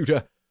 1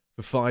 computer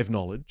for 5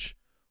 knowledge,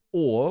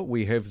 or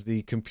we have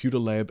the computer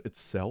lab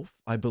itself,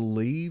 I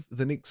believe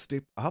the next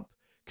step up,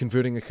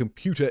 converting a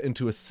computer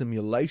into a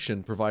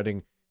simulation,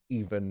 providing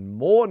even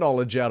more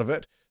knowledge out of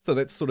it, so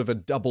that's sort of a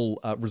double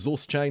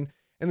resource chain.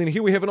 And then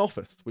here we have an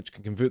office, which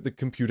can convert the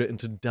computer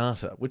into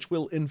data, which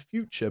will in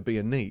future be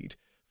a need.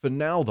 For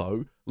now,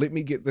 though, let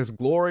me get this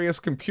glorious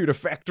computer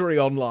factory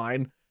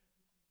online,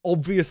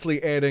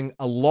 obviously adding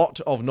a lot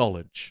of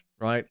knowledge,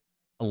 right?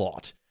 A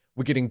lot.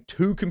 We're getting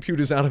 2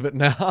 computers out of it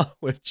now,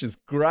 which is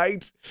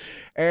great.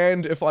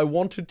 And if I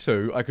wanted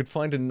to, I could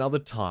find another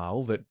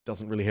tile that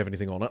doesn't really have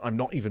anything on it. I'm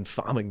not even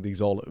farming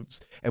these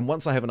olives. And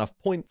once I have enough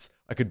points,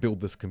 I could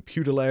build this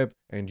computer lab,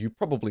 and you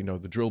probably know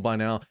the drill by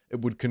now.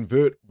 It would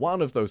convert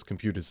one of those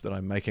computers that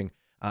I'm making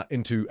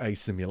into a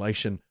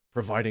simulation,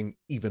 providing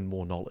even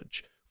more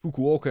knowledge.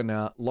 Fukuoka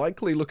now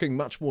likely looking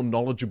much more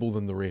knowledgeable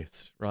than the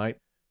rest, right?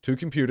 2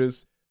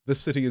 computers. This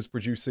city is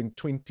producing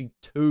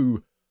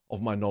 22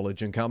 of my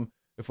knowledge income.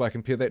 If I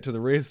compare that to the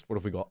rest, what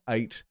have we got?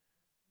 8,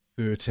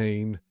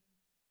 13,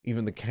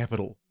 even the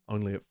capital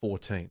only at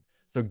 14.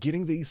 So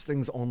getting these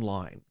things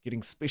online,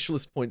 getting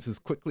specialist points as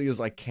quickly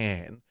as I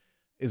can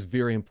is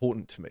very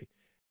important to me.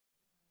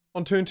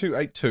 On turn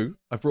 282,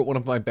 I've brought one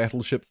of my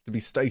battleships to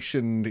be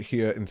stationed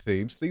here in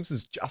Thebes. Thebes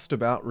is just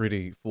about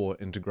ready for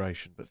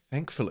integration, but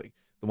thankfully,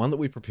 the one that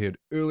we prepared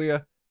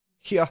earlier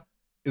here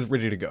is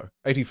ready to go.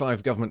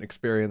 85 government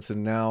experience,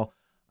 and now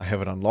I have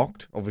it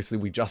unlocked. Obviously,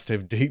 we just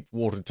have deep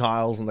water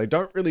tiles, and they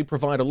don't really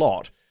provide a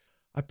lot.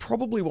 I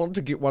probably want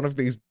to get one of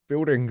these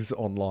buildings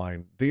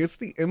online. There's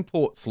the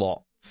import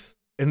slots.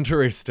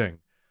 Interesting.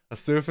 A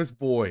surface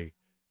buoy.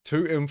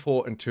 2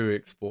 import and 2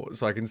 export.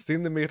 So I can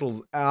send the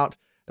metals out,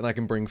 and I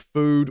can bring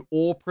food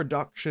or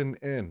production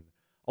in.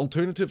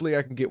 Alternatively,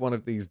 I can get one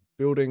of these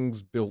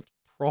buildings built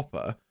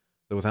proper,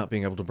 though without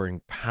being able to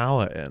bring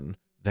power in,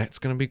 that's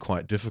going to be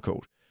quite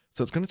difficult.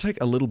 So it's going to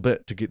take a little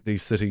bit to get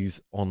these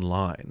cities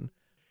online.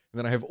 And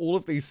then I have all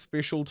of these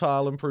special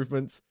tile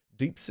improvements,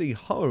 deep sea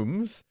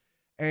homes,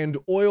 and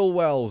oil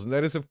wells. And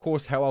that is, of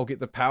course, how I'll get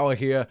the power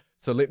here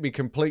So let me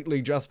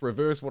completely just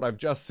reverse what I've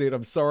just said.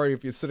 I'm sorry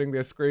if you're sitting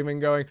there screaming,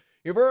 going,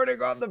 you've already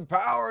got the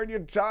power in your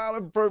tile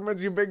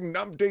improvements, you big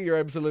numpty. You're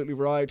absolutely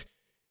right.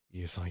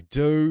 Yes, I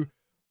do.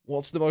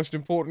 What's the most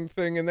important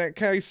thing in that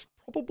case?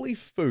 Probably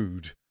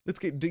food. Let's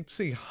get deep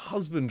sea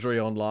husbandry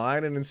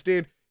online and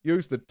instead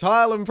use the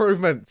tile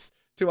improvements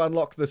to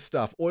unlock this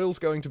stuff. Oil's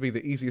going to be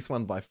the easiest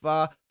one by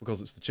far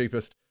because it's the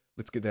cheapest.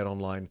 Let's get that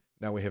online.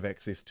 Now we have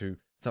access to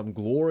some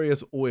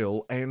glorious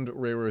oil and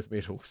rare earth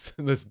metals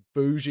in this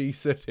bougie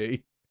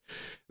city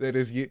that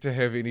is yet to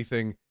have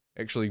anything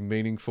actually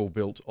meaningful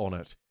built on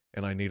it.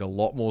 And I need a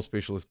lot more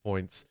specialist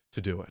points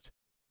to do it.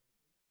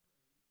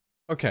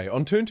 Okay,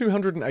 on turn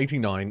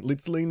 289,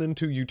 let's lean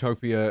into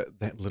Utopia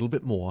that little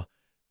bit more.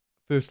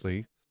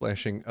 Firstly,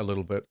 splashing a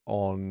little bit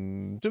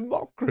on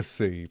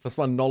democracy.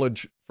 +1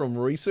 knowledge from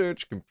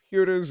research,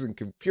 computers, and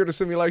computer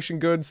simulation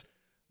goods.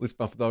 Let's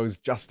buff those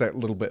just that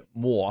little bit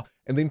more.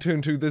 And then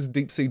turn to this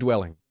deep sea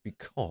dwelling,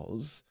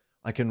 because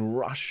I can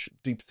rush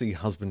deep sea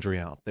husbandry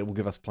out. That will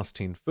give us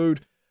 +10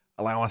 food,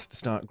 allow us to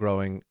start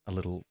growing a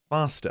little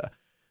faster.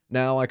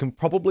 Now, I can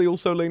probably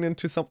also lean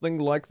into something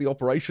like the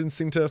Operations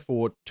Center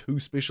for 2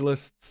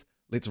 specialists.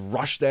 Let's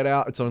rush that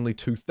out. It's only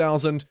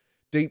 2,000.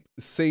 Deep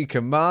Sea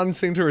Command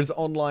Center is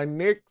online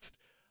next.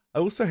 I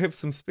also have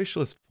some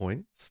specialist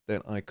points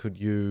that I could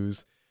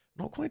use,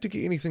 not quite to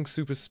get anything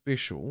super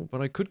special,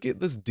 but I could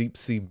get this deep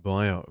sea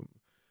biome,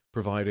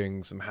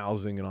 providing some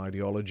housing and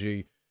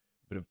ideology,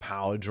 a bit of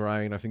power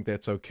drain. I think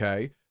that's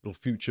okay. It'll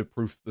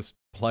future-proof this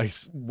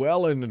place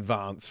well in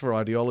advance for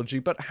ideology,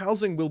 but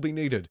housing will be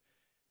needed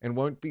and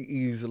won't be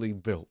easily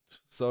built.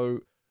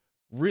 So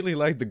really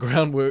laid the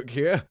groundwork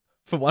here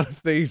for one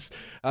of these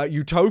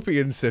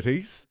utopian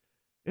cities.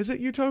 Is it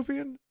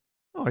utopian?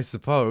 Oh, I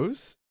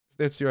suppose. If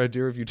that's your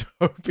idea of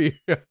utopia.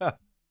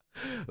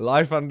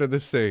 Life under the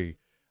sea.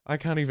 I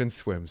can't even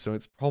swim, so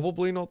it's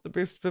probably not the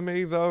best for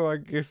me, though. I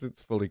guess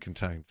it's fully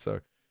contained, so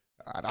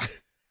I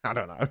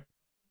don't know.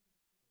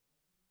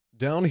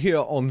 Down here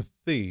on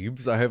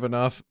Thebes, I have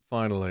enough,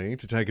 finally,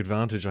 to take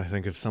advantage, I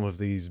think, of some of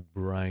these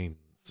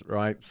brains,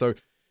 right? So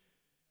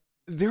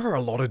there are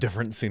a lot of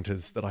different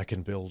centers that I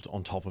can build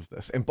on top of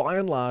this, and by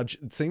and large,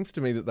 it seems to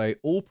me that they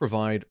all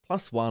provide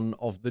 +1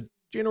 of the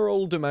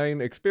general domain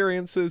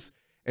experiences,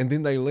 and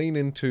then they lean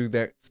into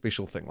that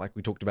special thing, like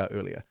we talked about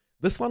earlier.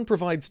 This one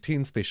provides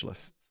 10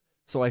 specialists,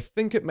 so I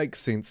think it makes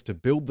sense to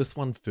build this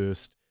one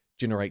first,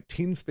 generate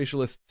 10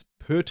 specialists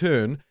per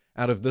turn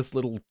out of this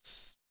little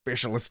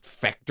specialist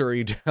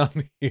factory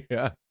down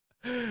here.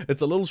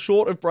 It's a little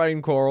short of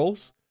brain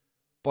corals,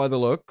 by the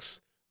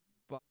looks.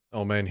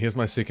 Oh man, here's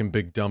my second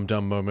big dumb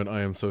moment. I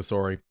am so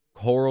sorry.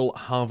 Coral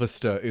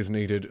harvester is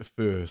needed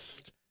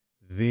first.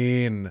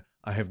 Then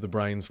I have the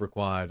brains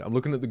required. I'm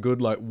looking at the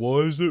good like, why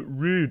is it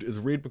red? It's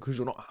red because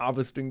you're not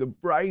harvesting the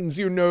brains,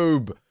 you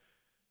noob.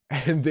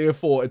 And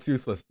therefore it's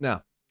useless.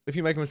 Now, if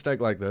you make a mistake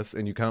like this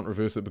and you can't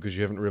reverse it because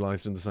you haven't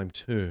realized in the same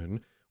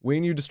turn,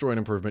 when you destroy an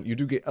improvement, you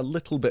do get a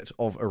little bit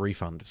of a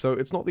refund. So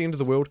it's not the end of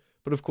the world,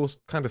 but of course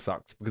kind of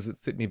sucks because it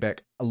set me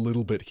back a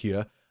little bit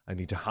here. I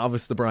need to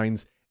harvest the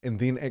brains and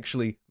then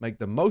actually make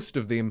the most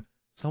of them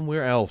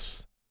somewhere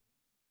else.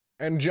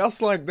 And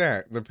just like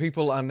that, the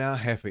people are now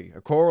happy.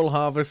 A coral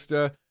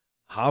harvester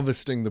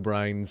harvesting the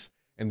brains,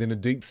 and then a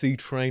deep sea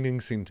training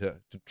center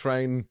to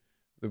train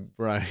the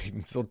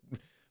brains, or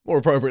more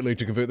appropriately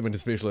to convert them into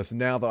specialists.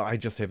 Now that I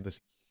just have this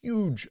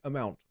huge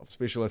amount of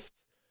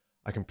specialists,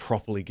 I can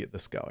properly get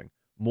this going.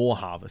 More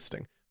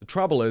harvesting. The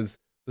trouble is,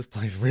 this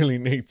place really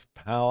needs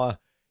power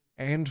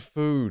and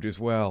food as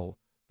well.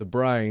 The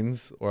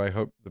brains, or I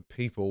hope the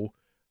people,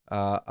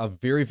 are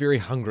very, very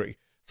hungry.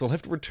 So I'll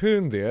have to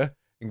return there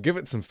and give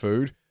it some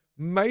food.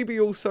 Maybe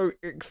also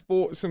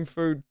export some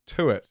food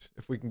to it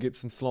if we can get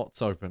some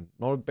slots open.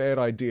 Not a bad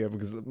idea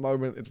because at the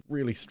moment it's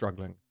really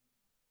struggling.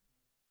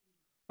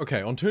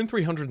 Okay, on turn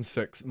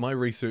 306, my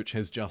research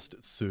has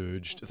just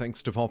surged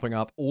thanks to popping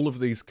up all of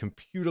these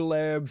computer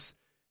labs,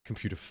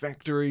 computer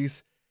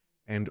factories,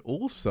 and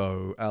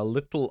also our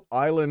little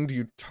island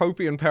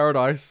utopian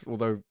paradise,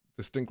 although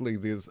distinctly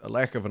there's a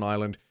lack of an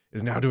island,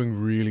 is now doing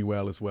really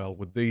well as well,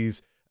 with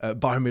these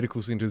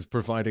biomedical centers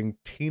providing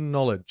 10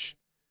 knowledge.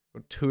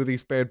 Got 2 of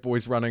these bad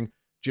boys running,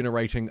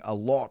 generating a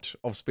lot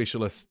of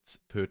specialists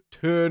per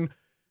turn.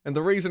 And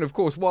the reason, of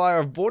course, why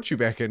I've brought you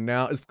back in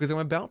now is because I'm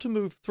about to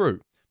move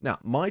through. Now,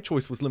 my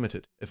choice was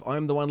limited. If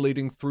I'm the one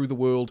leading through the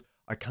world,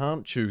 I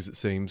can't choose, it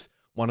seems,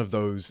 one of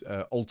those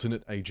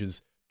alternate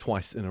ages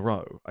twice in a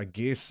row. I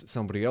guess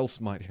somebody else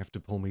might have to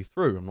pull me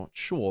through, I'm not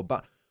sure.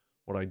 But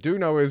what I do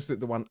know is that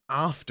the one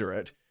after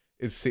it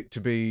is set to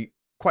be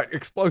quite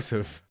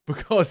explosive,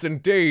 because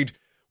indeed,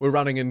 we're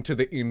running into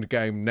the end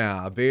game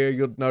now. There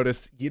you'll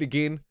notice, yet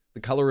again, the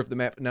color of the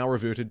map now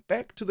reverted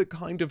back to the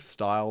kind of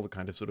style, the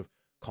kind of sort of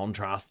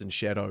contrast and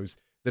shadows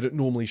that it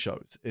normally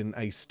shows in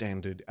a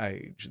standard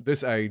age.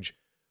 This age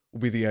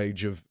will be the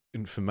age of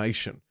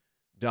information.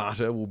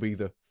 Data will be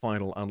the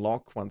final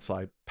unlock once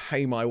I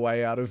pay my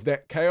way out of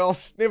that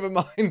chaos. Never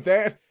mind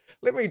that.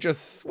 Let me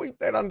just sweep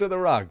that under the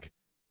rug.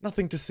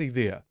 Nothing to see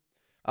there.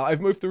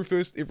 I've moved through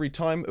first every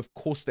time. Of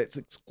course, that's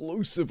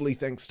exclusively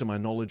thanks to my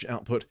knowledge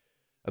output.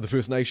 The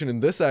first nation in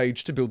this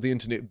age to build the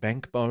internet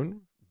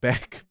backbone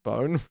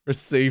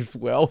receives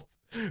wealth.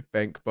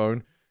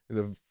 Backbone,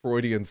 the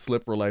Freudian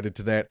slip related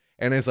to that.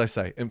 And as I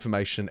say,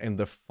 information, and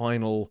the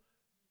final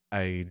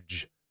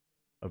age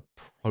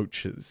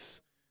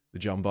approaches. The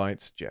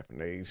Jumbites,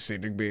 Japanese,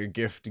 sending me a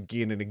gift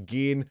again and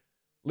again.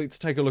 Let's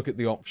take a look at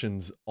the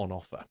options on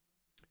offer.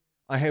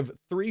 I have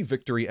 3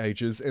 victory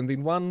ages and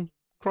then 1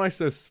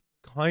 crisis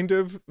kind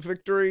of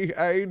victory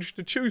age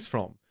to choose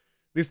from.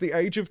 There's the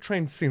Age of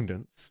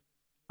Transcendence,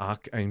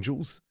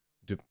 Archangels,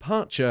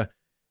 Departure,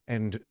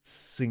 and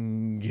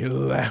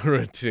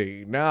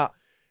Singularity. Now,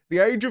 the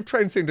Age of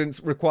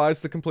Transcendence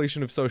requires the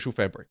completion of social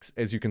fabrics,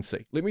 as you can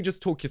see. Let me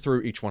just talk you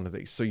through each one of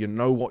these so you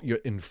know what you're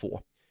in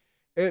for.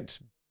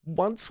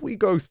 Once we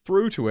go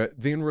through to it,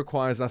 then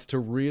requires us to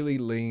really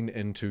lean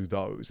into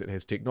those. It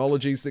has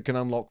technologies that can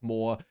unlock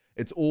more.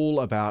 It's all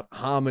about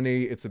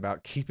harmony. It's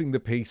about keeping the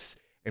peace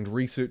and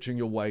researching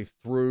your way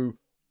through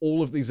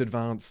all of these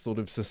advanced sort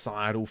of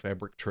societal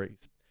fabric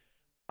trees.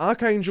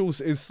 Archangels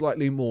is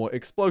slightly more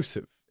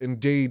explosive.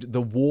 Indeed,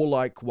 the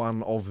warlike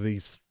one of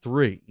these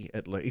 3,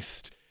 at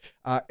least.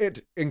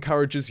 It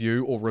encourages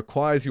you, or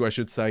requires you, I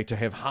should say, to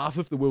have half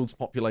of the world's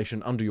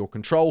population under your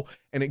control,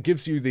 and it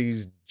gives you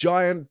these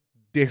giant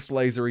death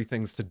lasery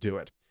things to do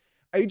it.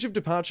 Age of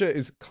Departure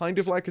is kind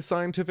of like a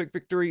scientific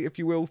victory, if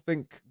you will.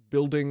 Think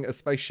building a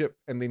spaceship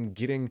and then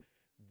getting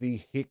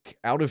the heck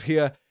out of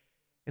here.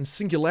 And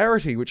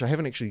Singularity, which I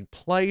haven't actually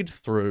played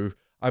through,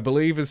 I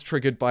believe is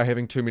triggered by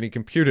having too many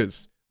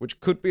computers,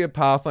 which could be a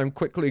path I'm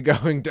quickly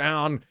going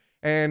down.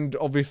 And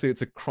obviously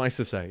it's a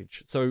crisis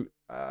age. So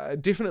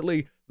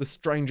definitely the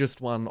strangest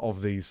one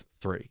of these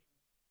 3.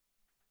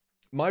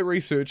 My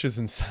research is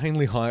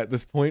insanely high at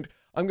this point.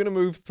 I'm going to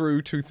move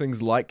through to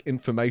things like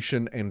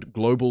information and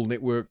global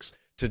networks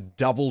to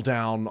double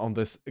down on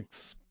this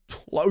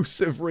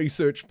explosive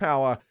research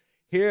power.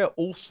 Here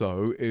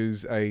also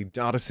is a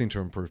data center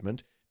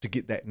improvement to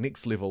get that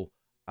next level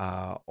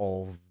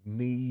of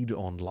need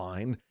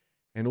online,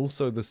 and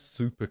also the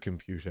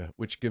supercomputer,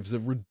 which gives a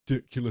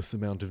ridiculous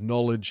amount of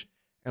knowledge,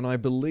 and I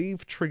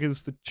believe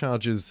triggers the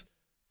charges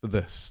for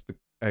this, the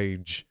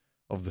Age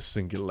of the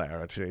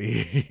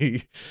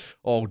Singularity.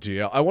 Oh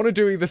dear. I want to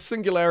do either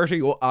Singularity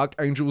or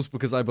Archangels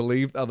because I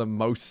believe are the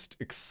most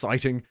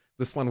exciting.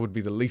 This one would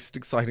be the least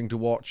exciting to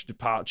watch.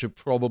 Departure,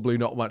 probably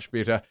not much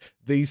better.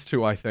 These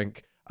 2, I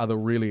think, are the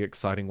really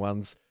exciting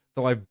ones,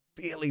 though I've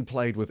barely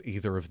played with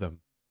either of them.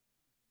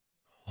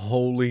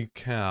 Holy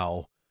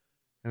cow.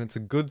 And it's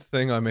a good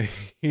thing I'm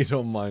ahead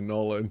on my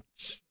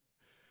knowledge.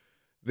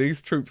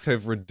 These troops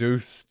have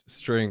reduced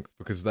strength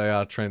because they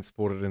are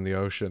transported in the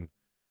ocean.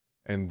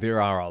 And there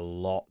are a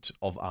lot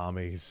of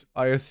armies.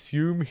 I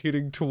assume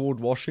heading toward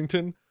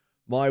Washington,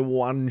 my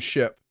 1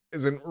 ship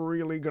isn't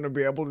really going to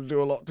be able to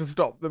do a lot to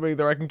stop them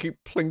either. I can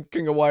keep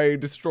plinking away,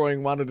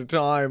 destroying 1 at a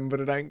time,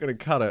 but it ain't going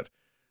to cut it.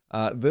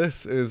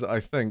 This is, I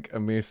think, a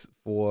mess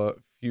for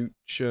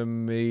future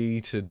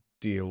me to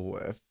deal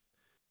with.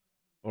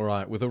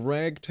 Alright, with a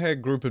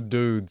ragtag group of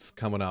dudes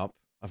coming up,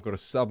 I've got a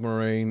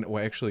submarine,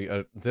 or actually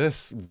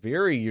this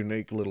very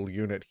unique little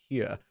unit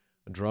here,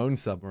 a drone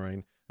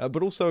submarine,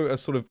 but also a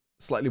sort of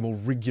slightly more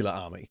regular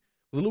army.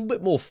 With a little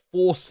bit more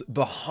force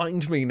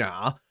behind me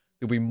now,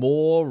 there'll be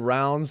more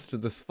rounds to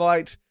this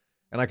fight,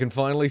 and I can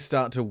finally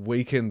start to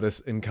weaken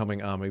this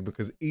incoming army,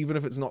 because even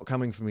if it's not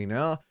coming for me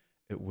now,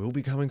 it will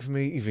be coming for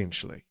me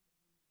eventually.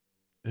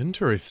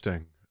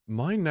 Interesting.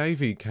 My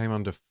navy came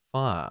under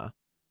fire,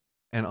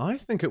 and I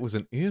think it was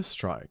an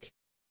airstrike.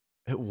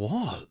 It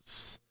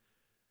was.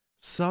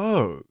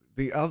 So,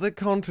 the other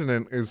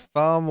continent is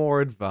far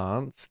more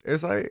advanced,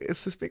 as I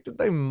suspected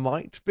they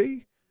might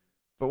be,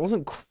 but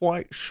wasn't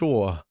quite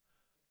sure.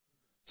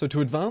 So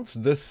to advance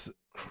this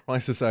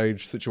crisis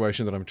age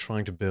situation that I'm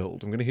trying to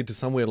build, I'm going to head to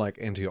somewhere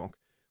like Antioch,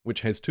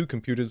 which has 2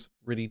 computers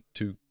ready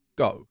to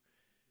go.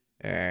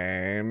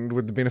 And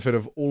with the benefit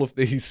of all of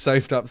these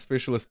saved up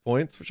specialist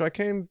points, which I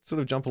can sort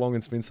of jump along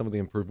and spend some of the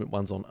improvement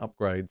ones on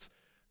upgrades,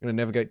 I'm going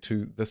to navigate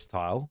to this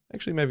tile,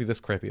 actually maybe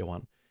this crappier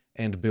one,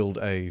 and build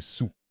a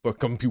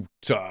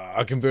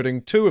supercomputer,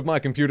 converting 2 of my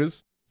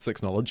computers,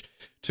 6 knowledge,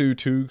 to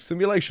 2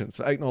 simulations,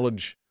 so 8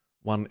 knowledge,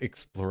 1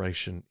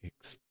 exploration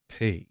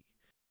XP.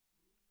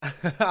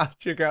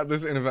 Check out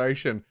this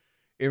innovation.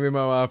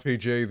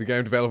 MMORPG, the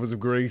game developers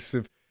of Greece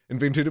have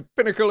invented a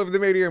pinnacle of the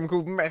medium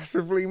called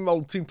massively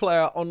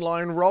multiplayer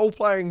online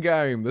role-playing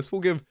game. This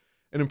will give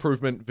an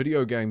improvement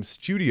video game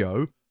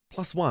studio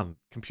 +1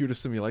 computer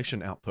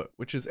simulation output,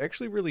 which is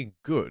actually really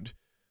good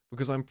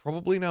because I'm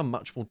probably now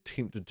much more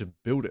tempted to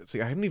build it. See,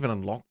 I hadn't even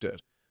unlocked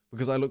it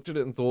because I looked at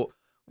it and thought,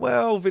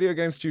 well, video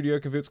game studio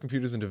converts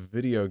computers into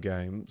video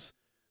games.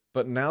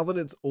 But now that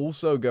it's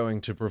also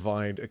going to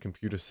provide a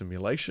computer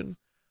simulation,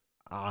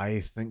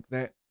 I think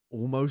that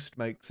almost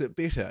makes it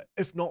better,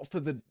 if not for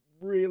the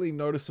really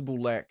noticeable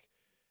lack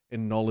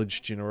in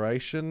knowledge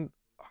generation.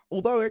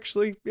 Although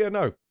actually, yeah,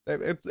 no,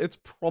 it's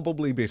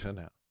probably better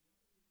now.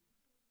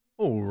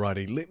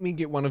 Alrighty, let me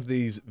get one of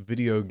these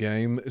video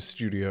game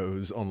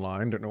studios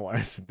online. Don't know why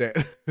I said that,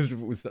 as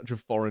if it was such a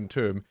foreign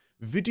term.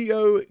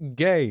 Video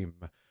game.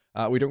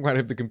 We don't quite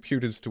have the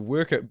computers to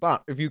work it,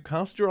 but if you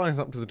cast your eyes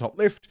up to the top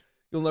left,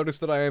 you'll notice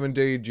that I am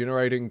indeed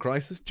generating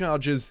crisis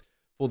charges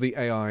for the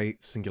AI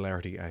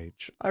Singularity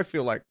Age. I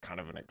feel like kind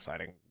of an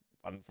exciting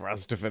one for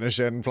us to finish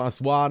in.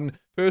 +1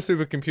 per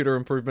supercomputer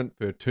improvement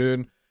per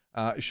turn.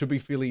 It should be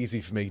fairly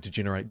easy for me to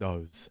generate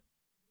those.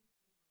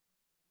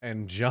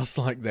 And just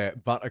like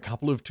that, but a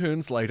couple of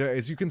turns later,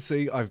 as you can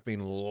see, I've been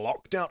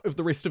locked out of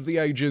the rest of the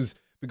ages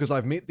because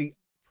I've met the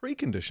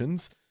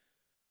preconditions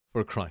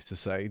for a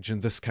crisis age. In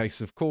this case,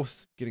 of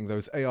course, getting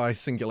those AI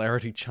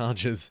singularity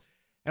charges.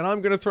 And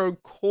I'm going to throw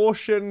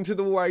caution to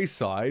the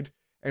wayside,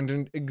 and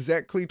in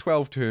exactly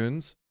 12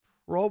 turns,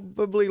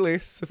 probably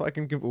less if I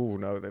can give... Oh,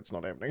 no, that's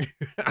not happening.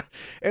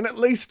 In at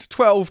least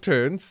 12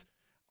 turns,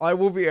 I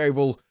will be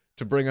able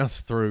to bring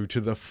us through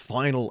to the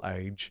final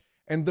age,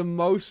 and the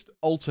most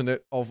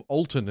alternate of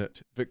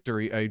alternate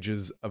victory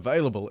ages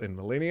available in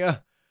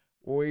Millennia.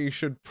 We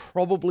should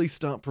probably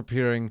start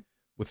preparing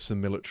with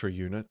some military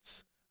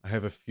units. I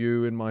have a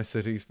few in my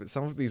cities, but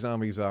some of these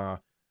armies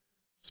are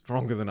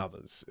stronger than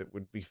others, it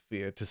would be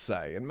fair to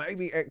say. And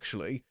maybe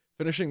actually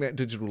finishing that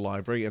digital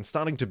library and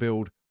starting to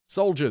build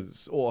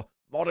soldiers or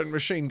modern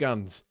machine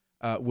guns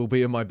will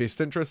be in my best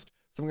interest.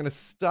 So I'm going to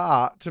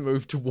start to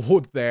move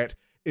toward that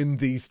in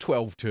these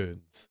 12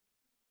 turns.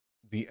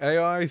 The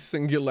AI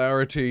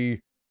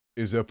singularity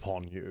is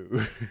upon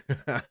you.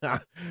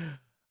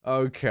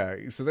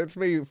 Okay, so that's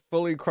me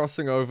fully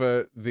crossing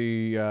over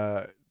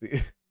the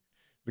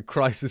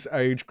crisis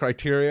age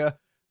criteria.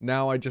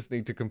 Now I just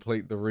need to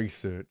complete the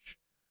research.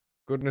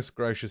 Goodness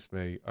gracious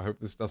me, I hope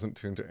this doesn't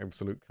turn to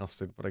absolute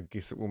custard, but I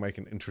guess it will make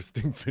an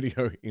interesting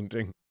video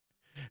ending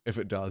if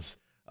it does.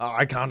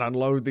 I can't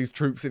unload these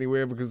troops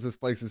anywhere because this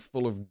place is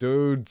full of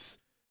dudes.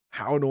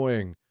 How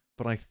annoying.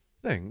 But I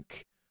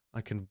think I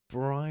can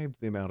bribe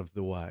them out of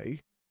the way,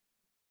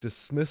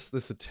 dismiss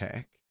this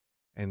attack,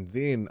 and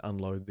then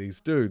unload these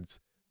dudes.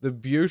 The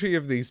beauty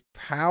of these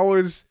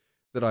powers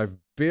that I've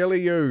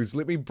barely used.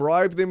 Let me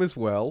bribe them as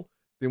well.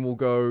 Then we'll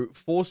go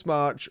force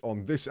march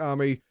on this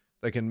army.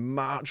 They can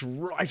march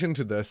right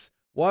into this.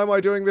 Why am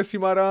I doing this, you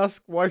might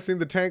ask? Why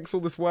send the tanks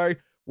all this way?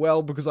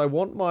 Well, because I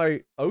want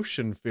my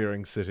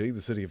ocean-faring city,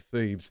 the city of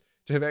Thebes,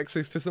 to have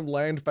access to some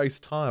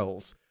land-based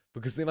tiles,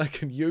 because then I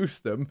can use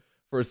them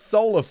for a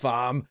solar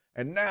farm,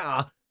 and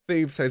now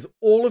Thebes has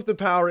all of the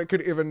power it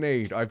could ever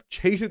need. I've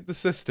cheated the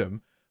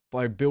system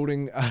by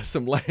building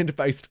some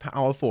land-based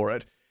power for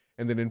it,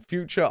 and then in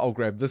future I'll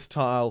grab this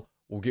tile,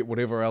 we'll get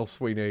whatever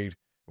else we need,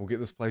 we'll get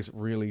this place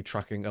really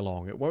trucking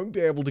along. It won't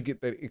be able to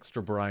get that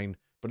extra brain,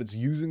 but it's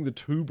using the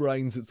 2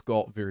 brains it's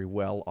got very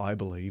well, I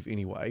believe,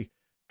 anyway.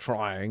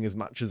 Trying as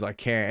much as I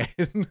can.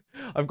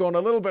 I've gone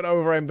a little bit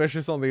over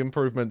ambitious on the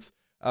improvements,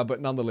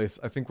 but nonetheless,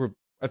 I think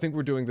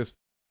we're doing this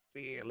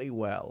fairly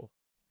well.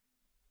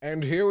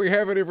 And here we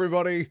have it,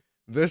 everybody.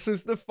 This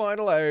is the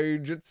final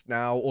age. It's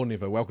now or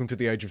never. Welcome to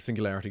the age of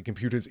singularity.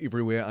 Computers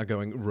everywhere are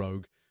going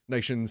rogue.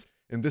 Nations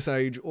in this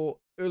age or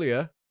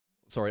earlier,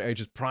 sorry,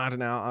 ages prior to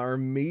now, are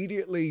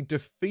immediately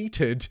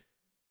defeated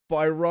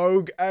by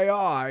rogue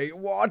AI.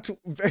 What?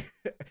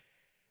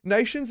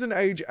 Nations in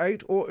age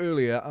 8 or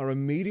earlier are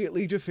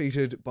immediately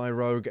defeated by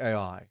rogue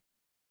AI.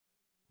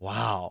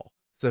 Wow.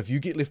 So if you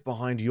get left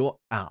behind, you're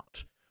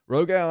out.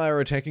 Rogue AI are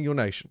attacking your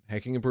nation,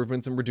 hacking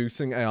improvements and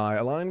reducing AI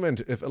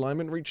alignment. If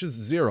alignment reaches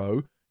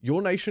 0,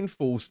 your nation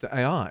falls to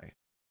AI.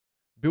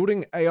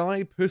 Building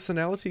AI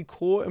personality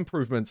core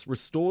improvements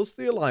restores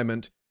the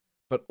alignment,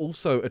 but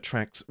also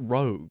attracts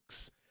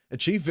rogues.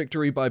 Achieve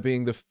victory by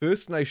being the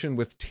first nation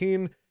with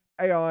 10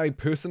 AI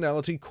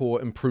personality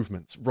core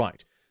improvements.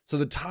 Right. So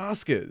the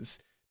task is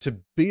to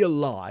be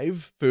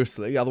alive,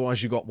 firstly,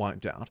 otherwise you got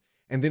wiped out,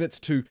 and then it's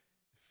to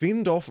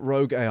fend off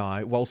rogue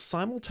AI while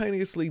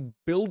simultaneously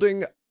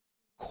building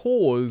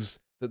cores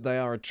that they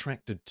are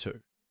attracted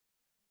to.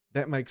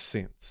 That makes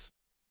sense.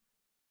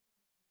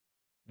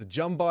 The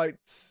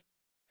Jumbites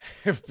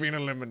have been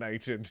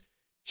eliminated.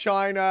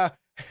 China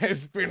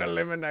has been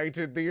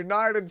eliminated. The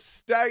United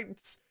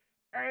States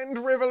and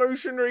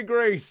revolutionary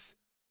Greece,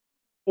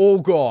 all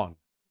gone.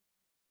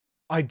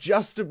 I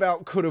just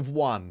about could have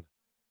won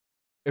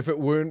if it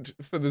weren't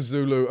for the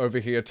Zulu over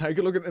here. Take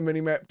a look at the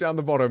minimap down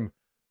the bottom.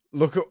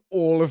 Look at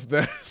all of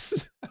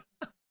this.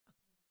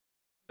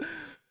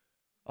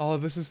 Oh,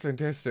 this is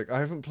fantastic. I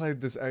haven't played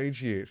this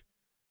age yet.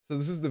 So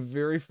this is the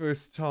very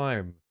first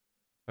time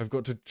I've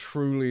got to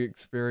truly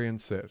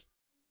experience it.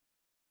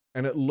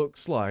 And it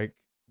looks like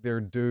their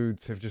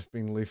dudes have just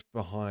been left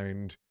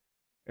behind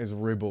as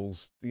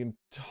rebels. The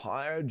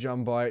entire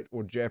Jumbite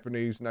or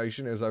Japanese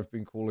nation, as I've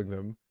been calling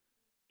them,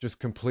 just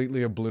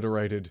completely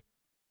obliterated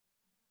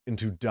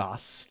into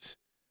dust.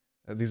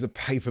 There's a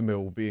paper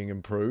mill being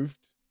improved.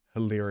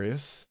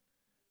 Hilarious.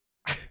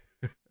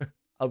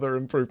 Other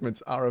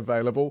improvements are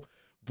available.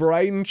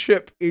 Brain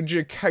chip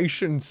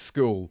education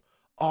school.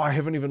 Oh, I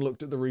haven't even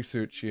looked at the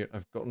research yet.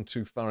 I've gotten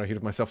too far ahead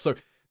of myself. So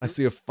I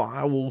see a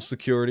firewall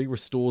security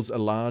restores a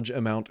large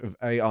amount of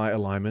AI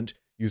alignment.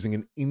 using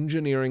an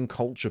engineering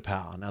culture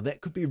power. Now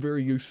that could be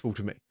very useful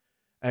to me.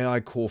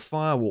 AI core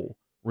firewall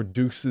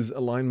reduces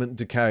alignment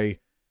decay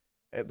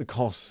at the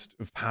cost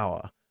of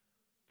power.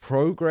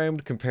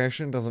 Programmed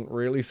compassion doesn't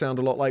really sound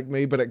a lot like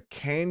me, but it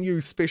can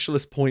use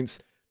specialist points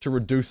to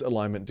reduce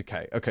alignment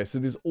decay. Okay, so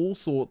there's all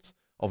sorts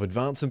of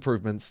advanced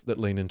improvements that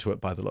lean into it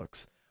by the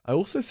looks. I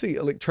also see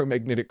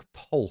electromagnetic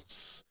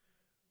pulse,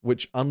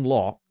 which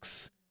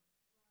unlocks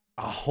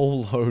a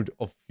whole load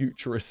of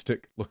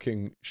futuristic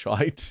looking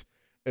shite.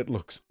 It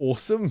looks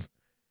awesome.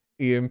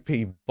 EMP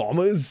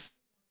bombers.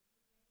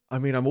 I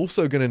mean, I'm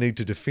also going to need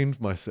to defend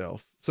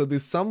myself. So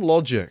there's some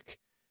logic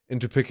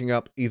into picking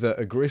up either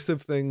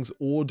aggressive things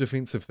or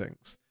defensive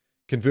things.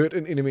 Convert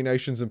an enemy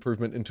nation's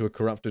improvement into a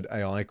corrupted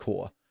AI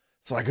core.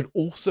 So I could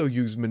also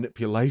use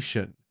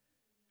manipulation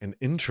and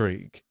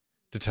intrigue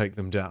to take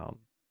them down.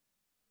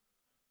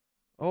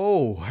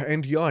 Oh,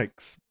 and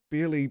yikes,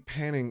 barely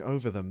panning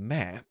over the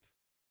map.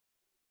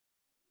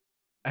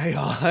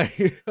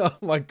 AI, oh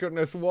my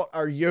goodness, what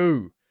are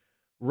you?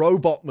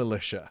 Robot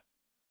militia.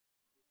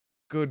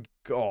 Good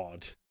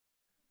God.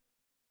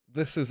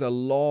 This is a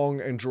long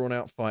and drawn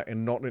out fight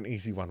and not an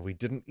easy one. We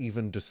didn't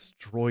even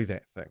destroy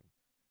that thing.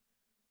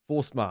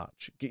 Force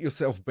march. Get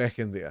yourself back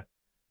in there.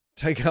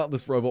 Take out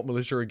this robot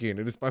militia again.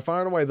 It is by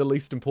far and away the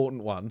least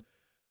important one.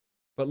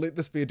 But let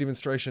this be a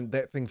demonstration.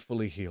 That thing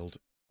fully healed.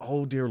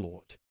 Oh dear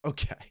Lord.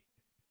 Okay.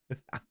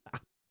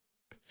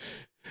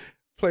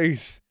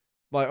 Please.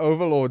 My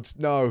overlords,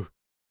 no.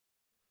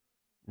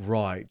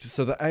 Right.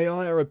 So the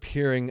AI are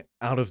appearing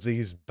out of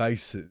these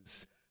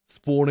bases,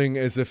 spawning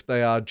as if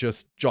they are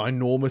just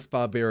ginormous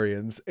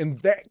barbarians. In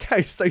that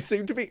case, they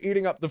seem to be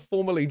eating up the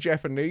formerly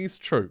Japanese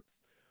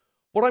troops.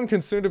 What I'm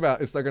concerned about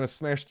is they're going to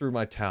smash through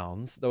my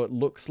towns, though it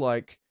looks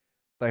like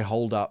they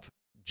hold up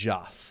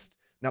just.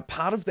 Now,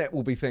 part of that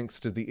will be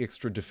thanks to the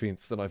extra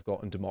defense that I've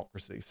got in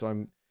democracy, so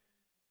I'm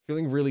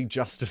feeling really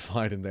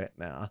justified in that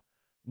now.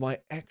 My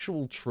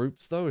actual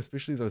troops, though,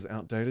 especially those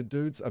outdated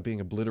dudes, are being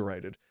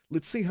obliterated.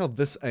 Let's see how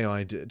this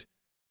AI did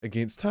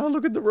against... Oh,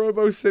 look at the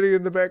Robo City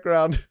in the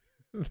background.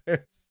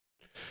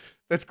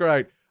 That's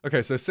great.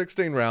 Okay, so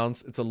 16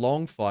 rounds. It's a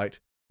long fight.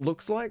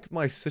 Looks like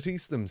my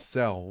cities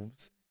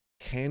themselves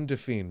can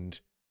defend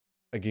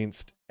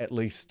against at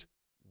least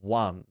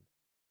one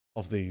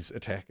of these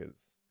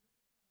attackers.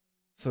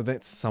 So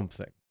that's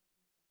something.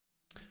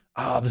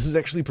 Ah, this is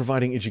actually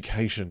providing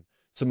education.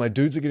 So my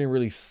dudes are getting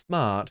really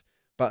smart,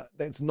 but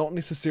that's not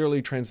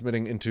necessarily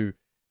transmitting into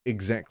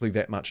exactly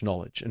that much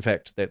knowledge. In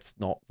fact, that's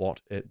not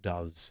what it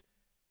does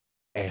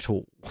at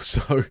all.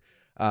 So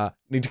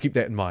need to keep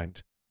that in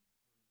mind.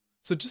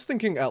 So just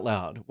thinking out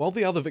loud, while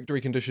the other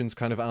victory conditions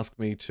kind of ask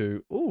me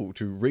to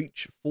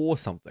reach for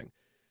something,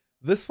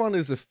 this one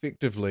is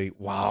effectively,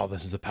 wow,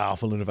 this is a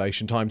powerful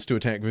innovation, ×2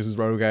 attack versus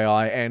rogue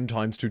AI and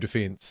 ×2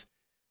 defense.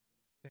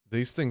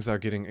 These things are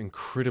getting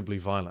incredibly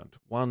violent.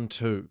 1,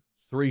 2,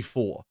 3,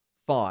 4,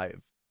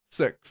 5,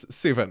 6,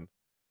 7.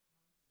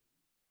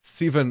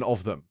 7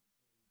 of them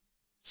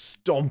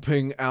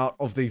stomping out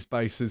of these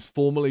bases,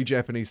 formerly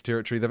Japanese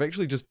territory. They've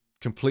actually just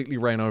completely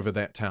ran over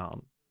that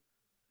town.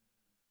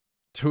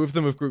 2 of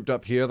them have grouped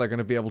up here. They're going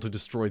to be able to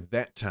destroy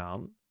that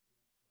town.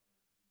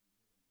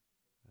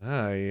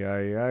 Ay,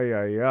 ay, ay,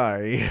 ay,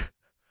 ay.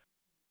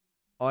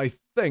 I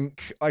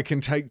think I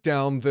can take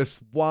down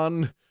this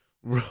one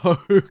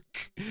rogue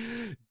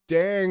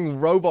dang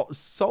robot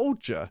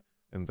soldier,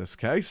 in this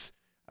case,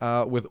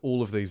 with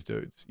all of these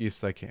dudes. Yes,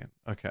 they can.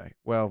 Okay,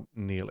 well,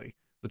 nearly.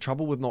 The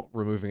trouble with not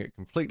removing it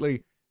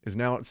completely is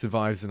now it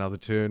survives another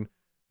turn.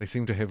 They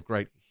seem to have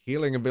great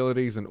healing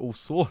abilities and all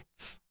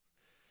sorts.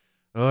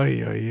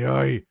 Ay, ay,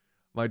 ay.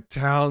 My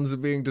towns are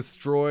being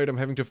destroyed. I'm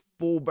having to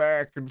fall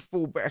back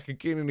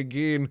again and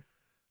again.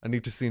 I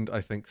need to send,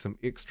 I think, some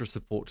extra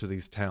support to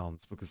these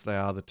towns because they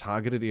are the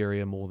targeted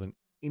area more than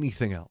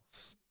anything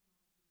else.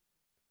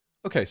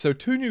 Okay, so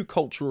 2 new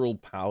cultural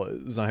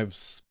powers. I have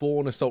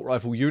spawn assault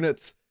rifle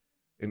units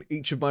in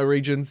each of my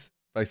regions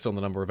based on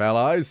the number of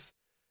allies.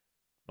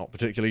 Not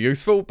particularly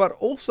useful, but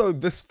also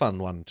this fun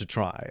one to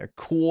try. A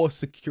core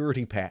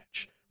security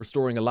patch,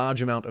 restoring a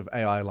large amount of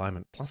AI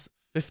alignment, plus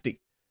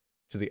 50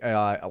 to the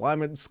AI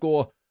alignment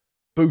score,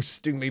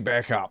 boosting me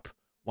back up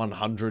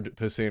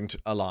 100%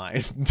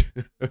 aligned.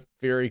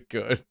 Very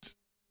good.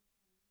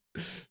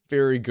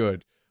 Very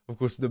good. Of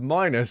course, the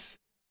minus,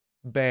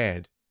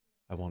 bad.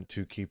 I want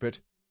to keep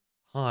it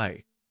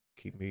high.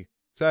 Keep me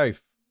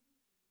safe.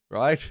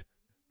 Right?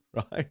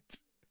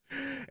 Right?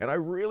 And I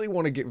really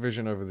want to get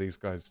vision over these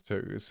guys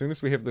too. As soon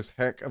as we have this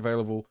hack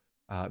available,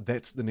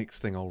 that's the next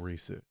thing I'll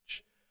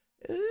research.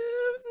 In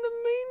the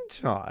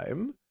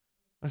meantime,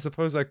 I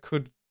suppose I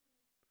could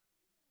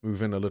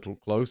move in a little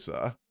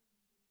closer.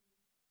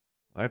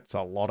 That's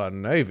a lot of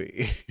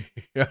navy.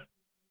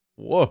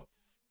 Whoa.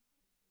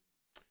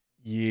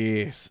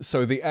 Yes,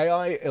 so the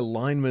AI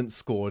alignment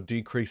score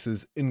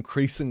decreases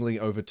increasingly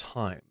over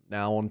time.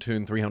 Now on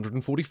turn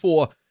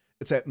 344,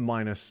 it's at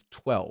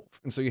 -12.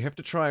 And so you have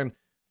to try and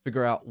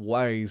figure out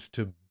ways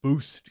to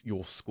boost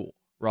your score,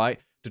 right?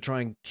 To try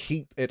and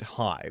keep it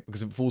high,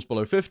 because if it falls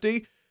below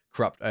 50,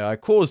 corrupt AI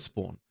cores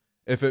spawn.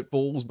 If it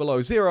falls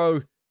below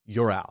 0,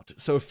 you're out.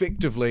 So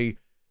effectively,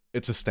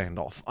 it's a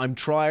standoff. I'm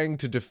trying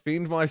to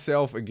defend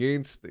myself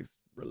against these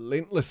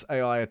relentless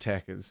AI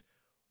attackers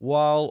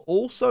while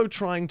also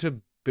trying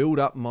to build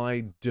up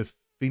my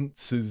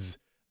defenses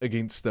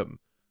against them,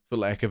 for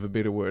lack of a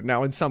better word.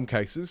 Now, in some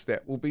cases,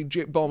 that will be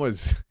jet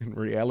bombers in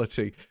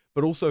reality,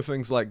 but also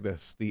things like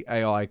this, the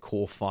AI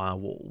core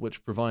firewall,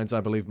 which provides,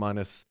 I believe,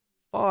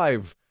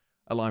 -5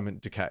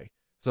 alignment decay.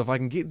 So if I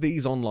can get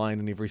these online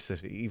in every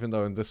city, even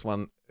though in this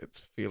one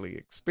it's fairly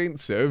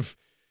expensive,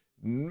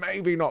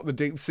 maybe not the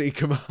deep sea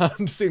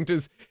command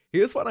centers.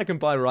 Here's what I can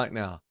buy right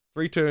now.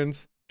 3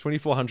 turns,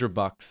 2,400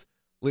 bucks.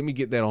 Let me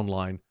get that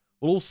online.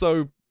 We'll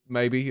also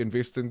maybe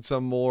invest in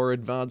some more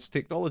advanced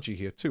technology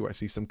here too. I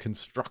see some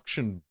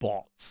construction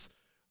bots.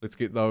 Let's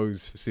get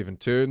those for 7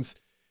 turns.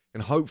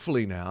 And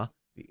hopefully now,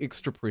 the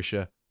extra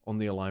pressure on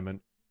the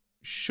alignment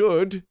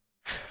should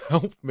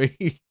help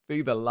me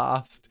be the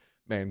last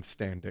man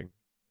standing.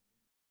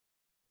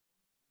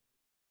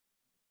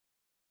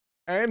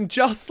 And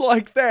just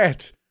like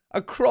that,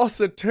 across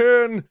a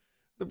turn,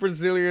 the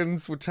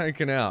Brazilians were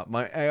taken out.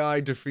 My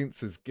AI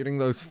defenses, getting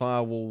those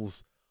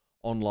firewalls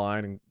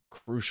online and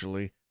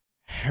crucially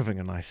having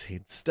a nice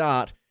head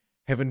start,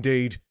 have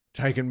indeed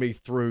taken me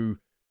through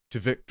to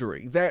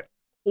victory. That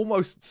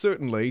almost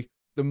certainly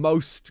the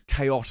most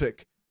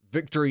chaotic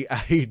victory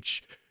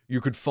age you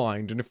could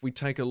find. And if we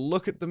take a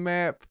look at the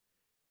map,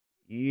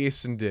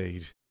 yes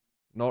indeed,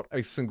 not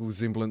a single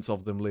semblance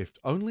of them left,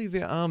 only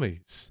their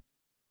armies.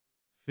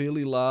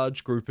 Fairly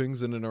large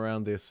groupings in and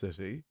around their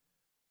city.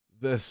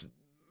 This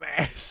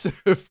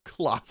massive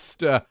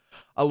cluster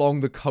along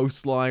the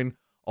coastline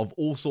of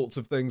all sorts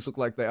of things. Look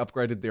like they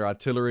upgraded their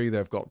artillery.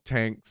 They've got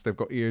tanks. They've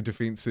got air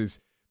defenses.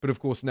 But of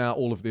course now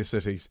all of their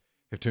cities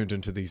have turned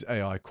into these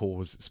AI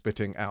cores,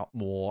 spitting out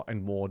more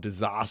and more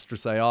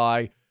disastrous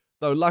AI.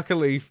 Though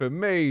luckily for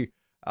me,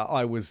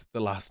 I was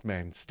the last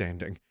man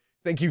standing.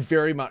 Thank you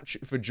very much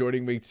for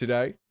joining me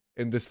today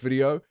in this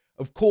video.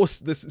 Of course,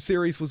 this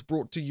series was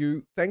brought to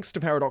you thanks to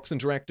Paradox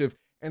Interactive,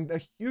 and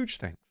a huge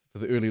thanks for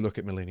the early look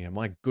at Millennia.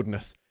 My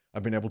goodness,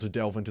 I've been able to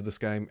delve into this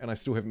game, and I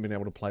still haven't been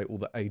able to play all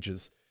the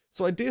ages.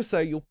 So I dare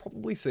say you'll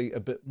probably see a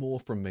bit more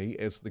from me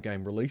as the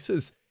game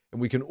releases, and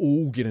we can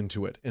all get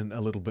into it in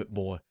a little bit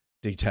more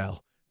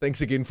detail.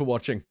 Thanks again for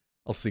watching.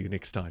 I'll see you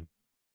next time.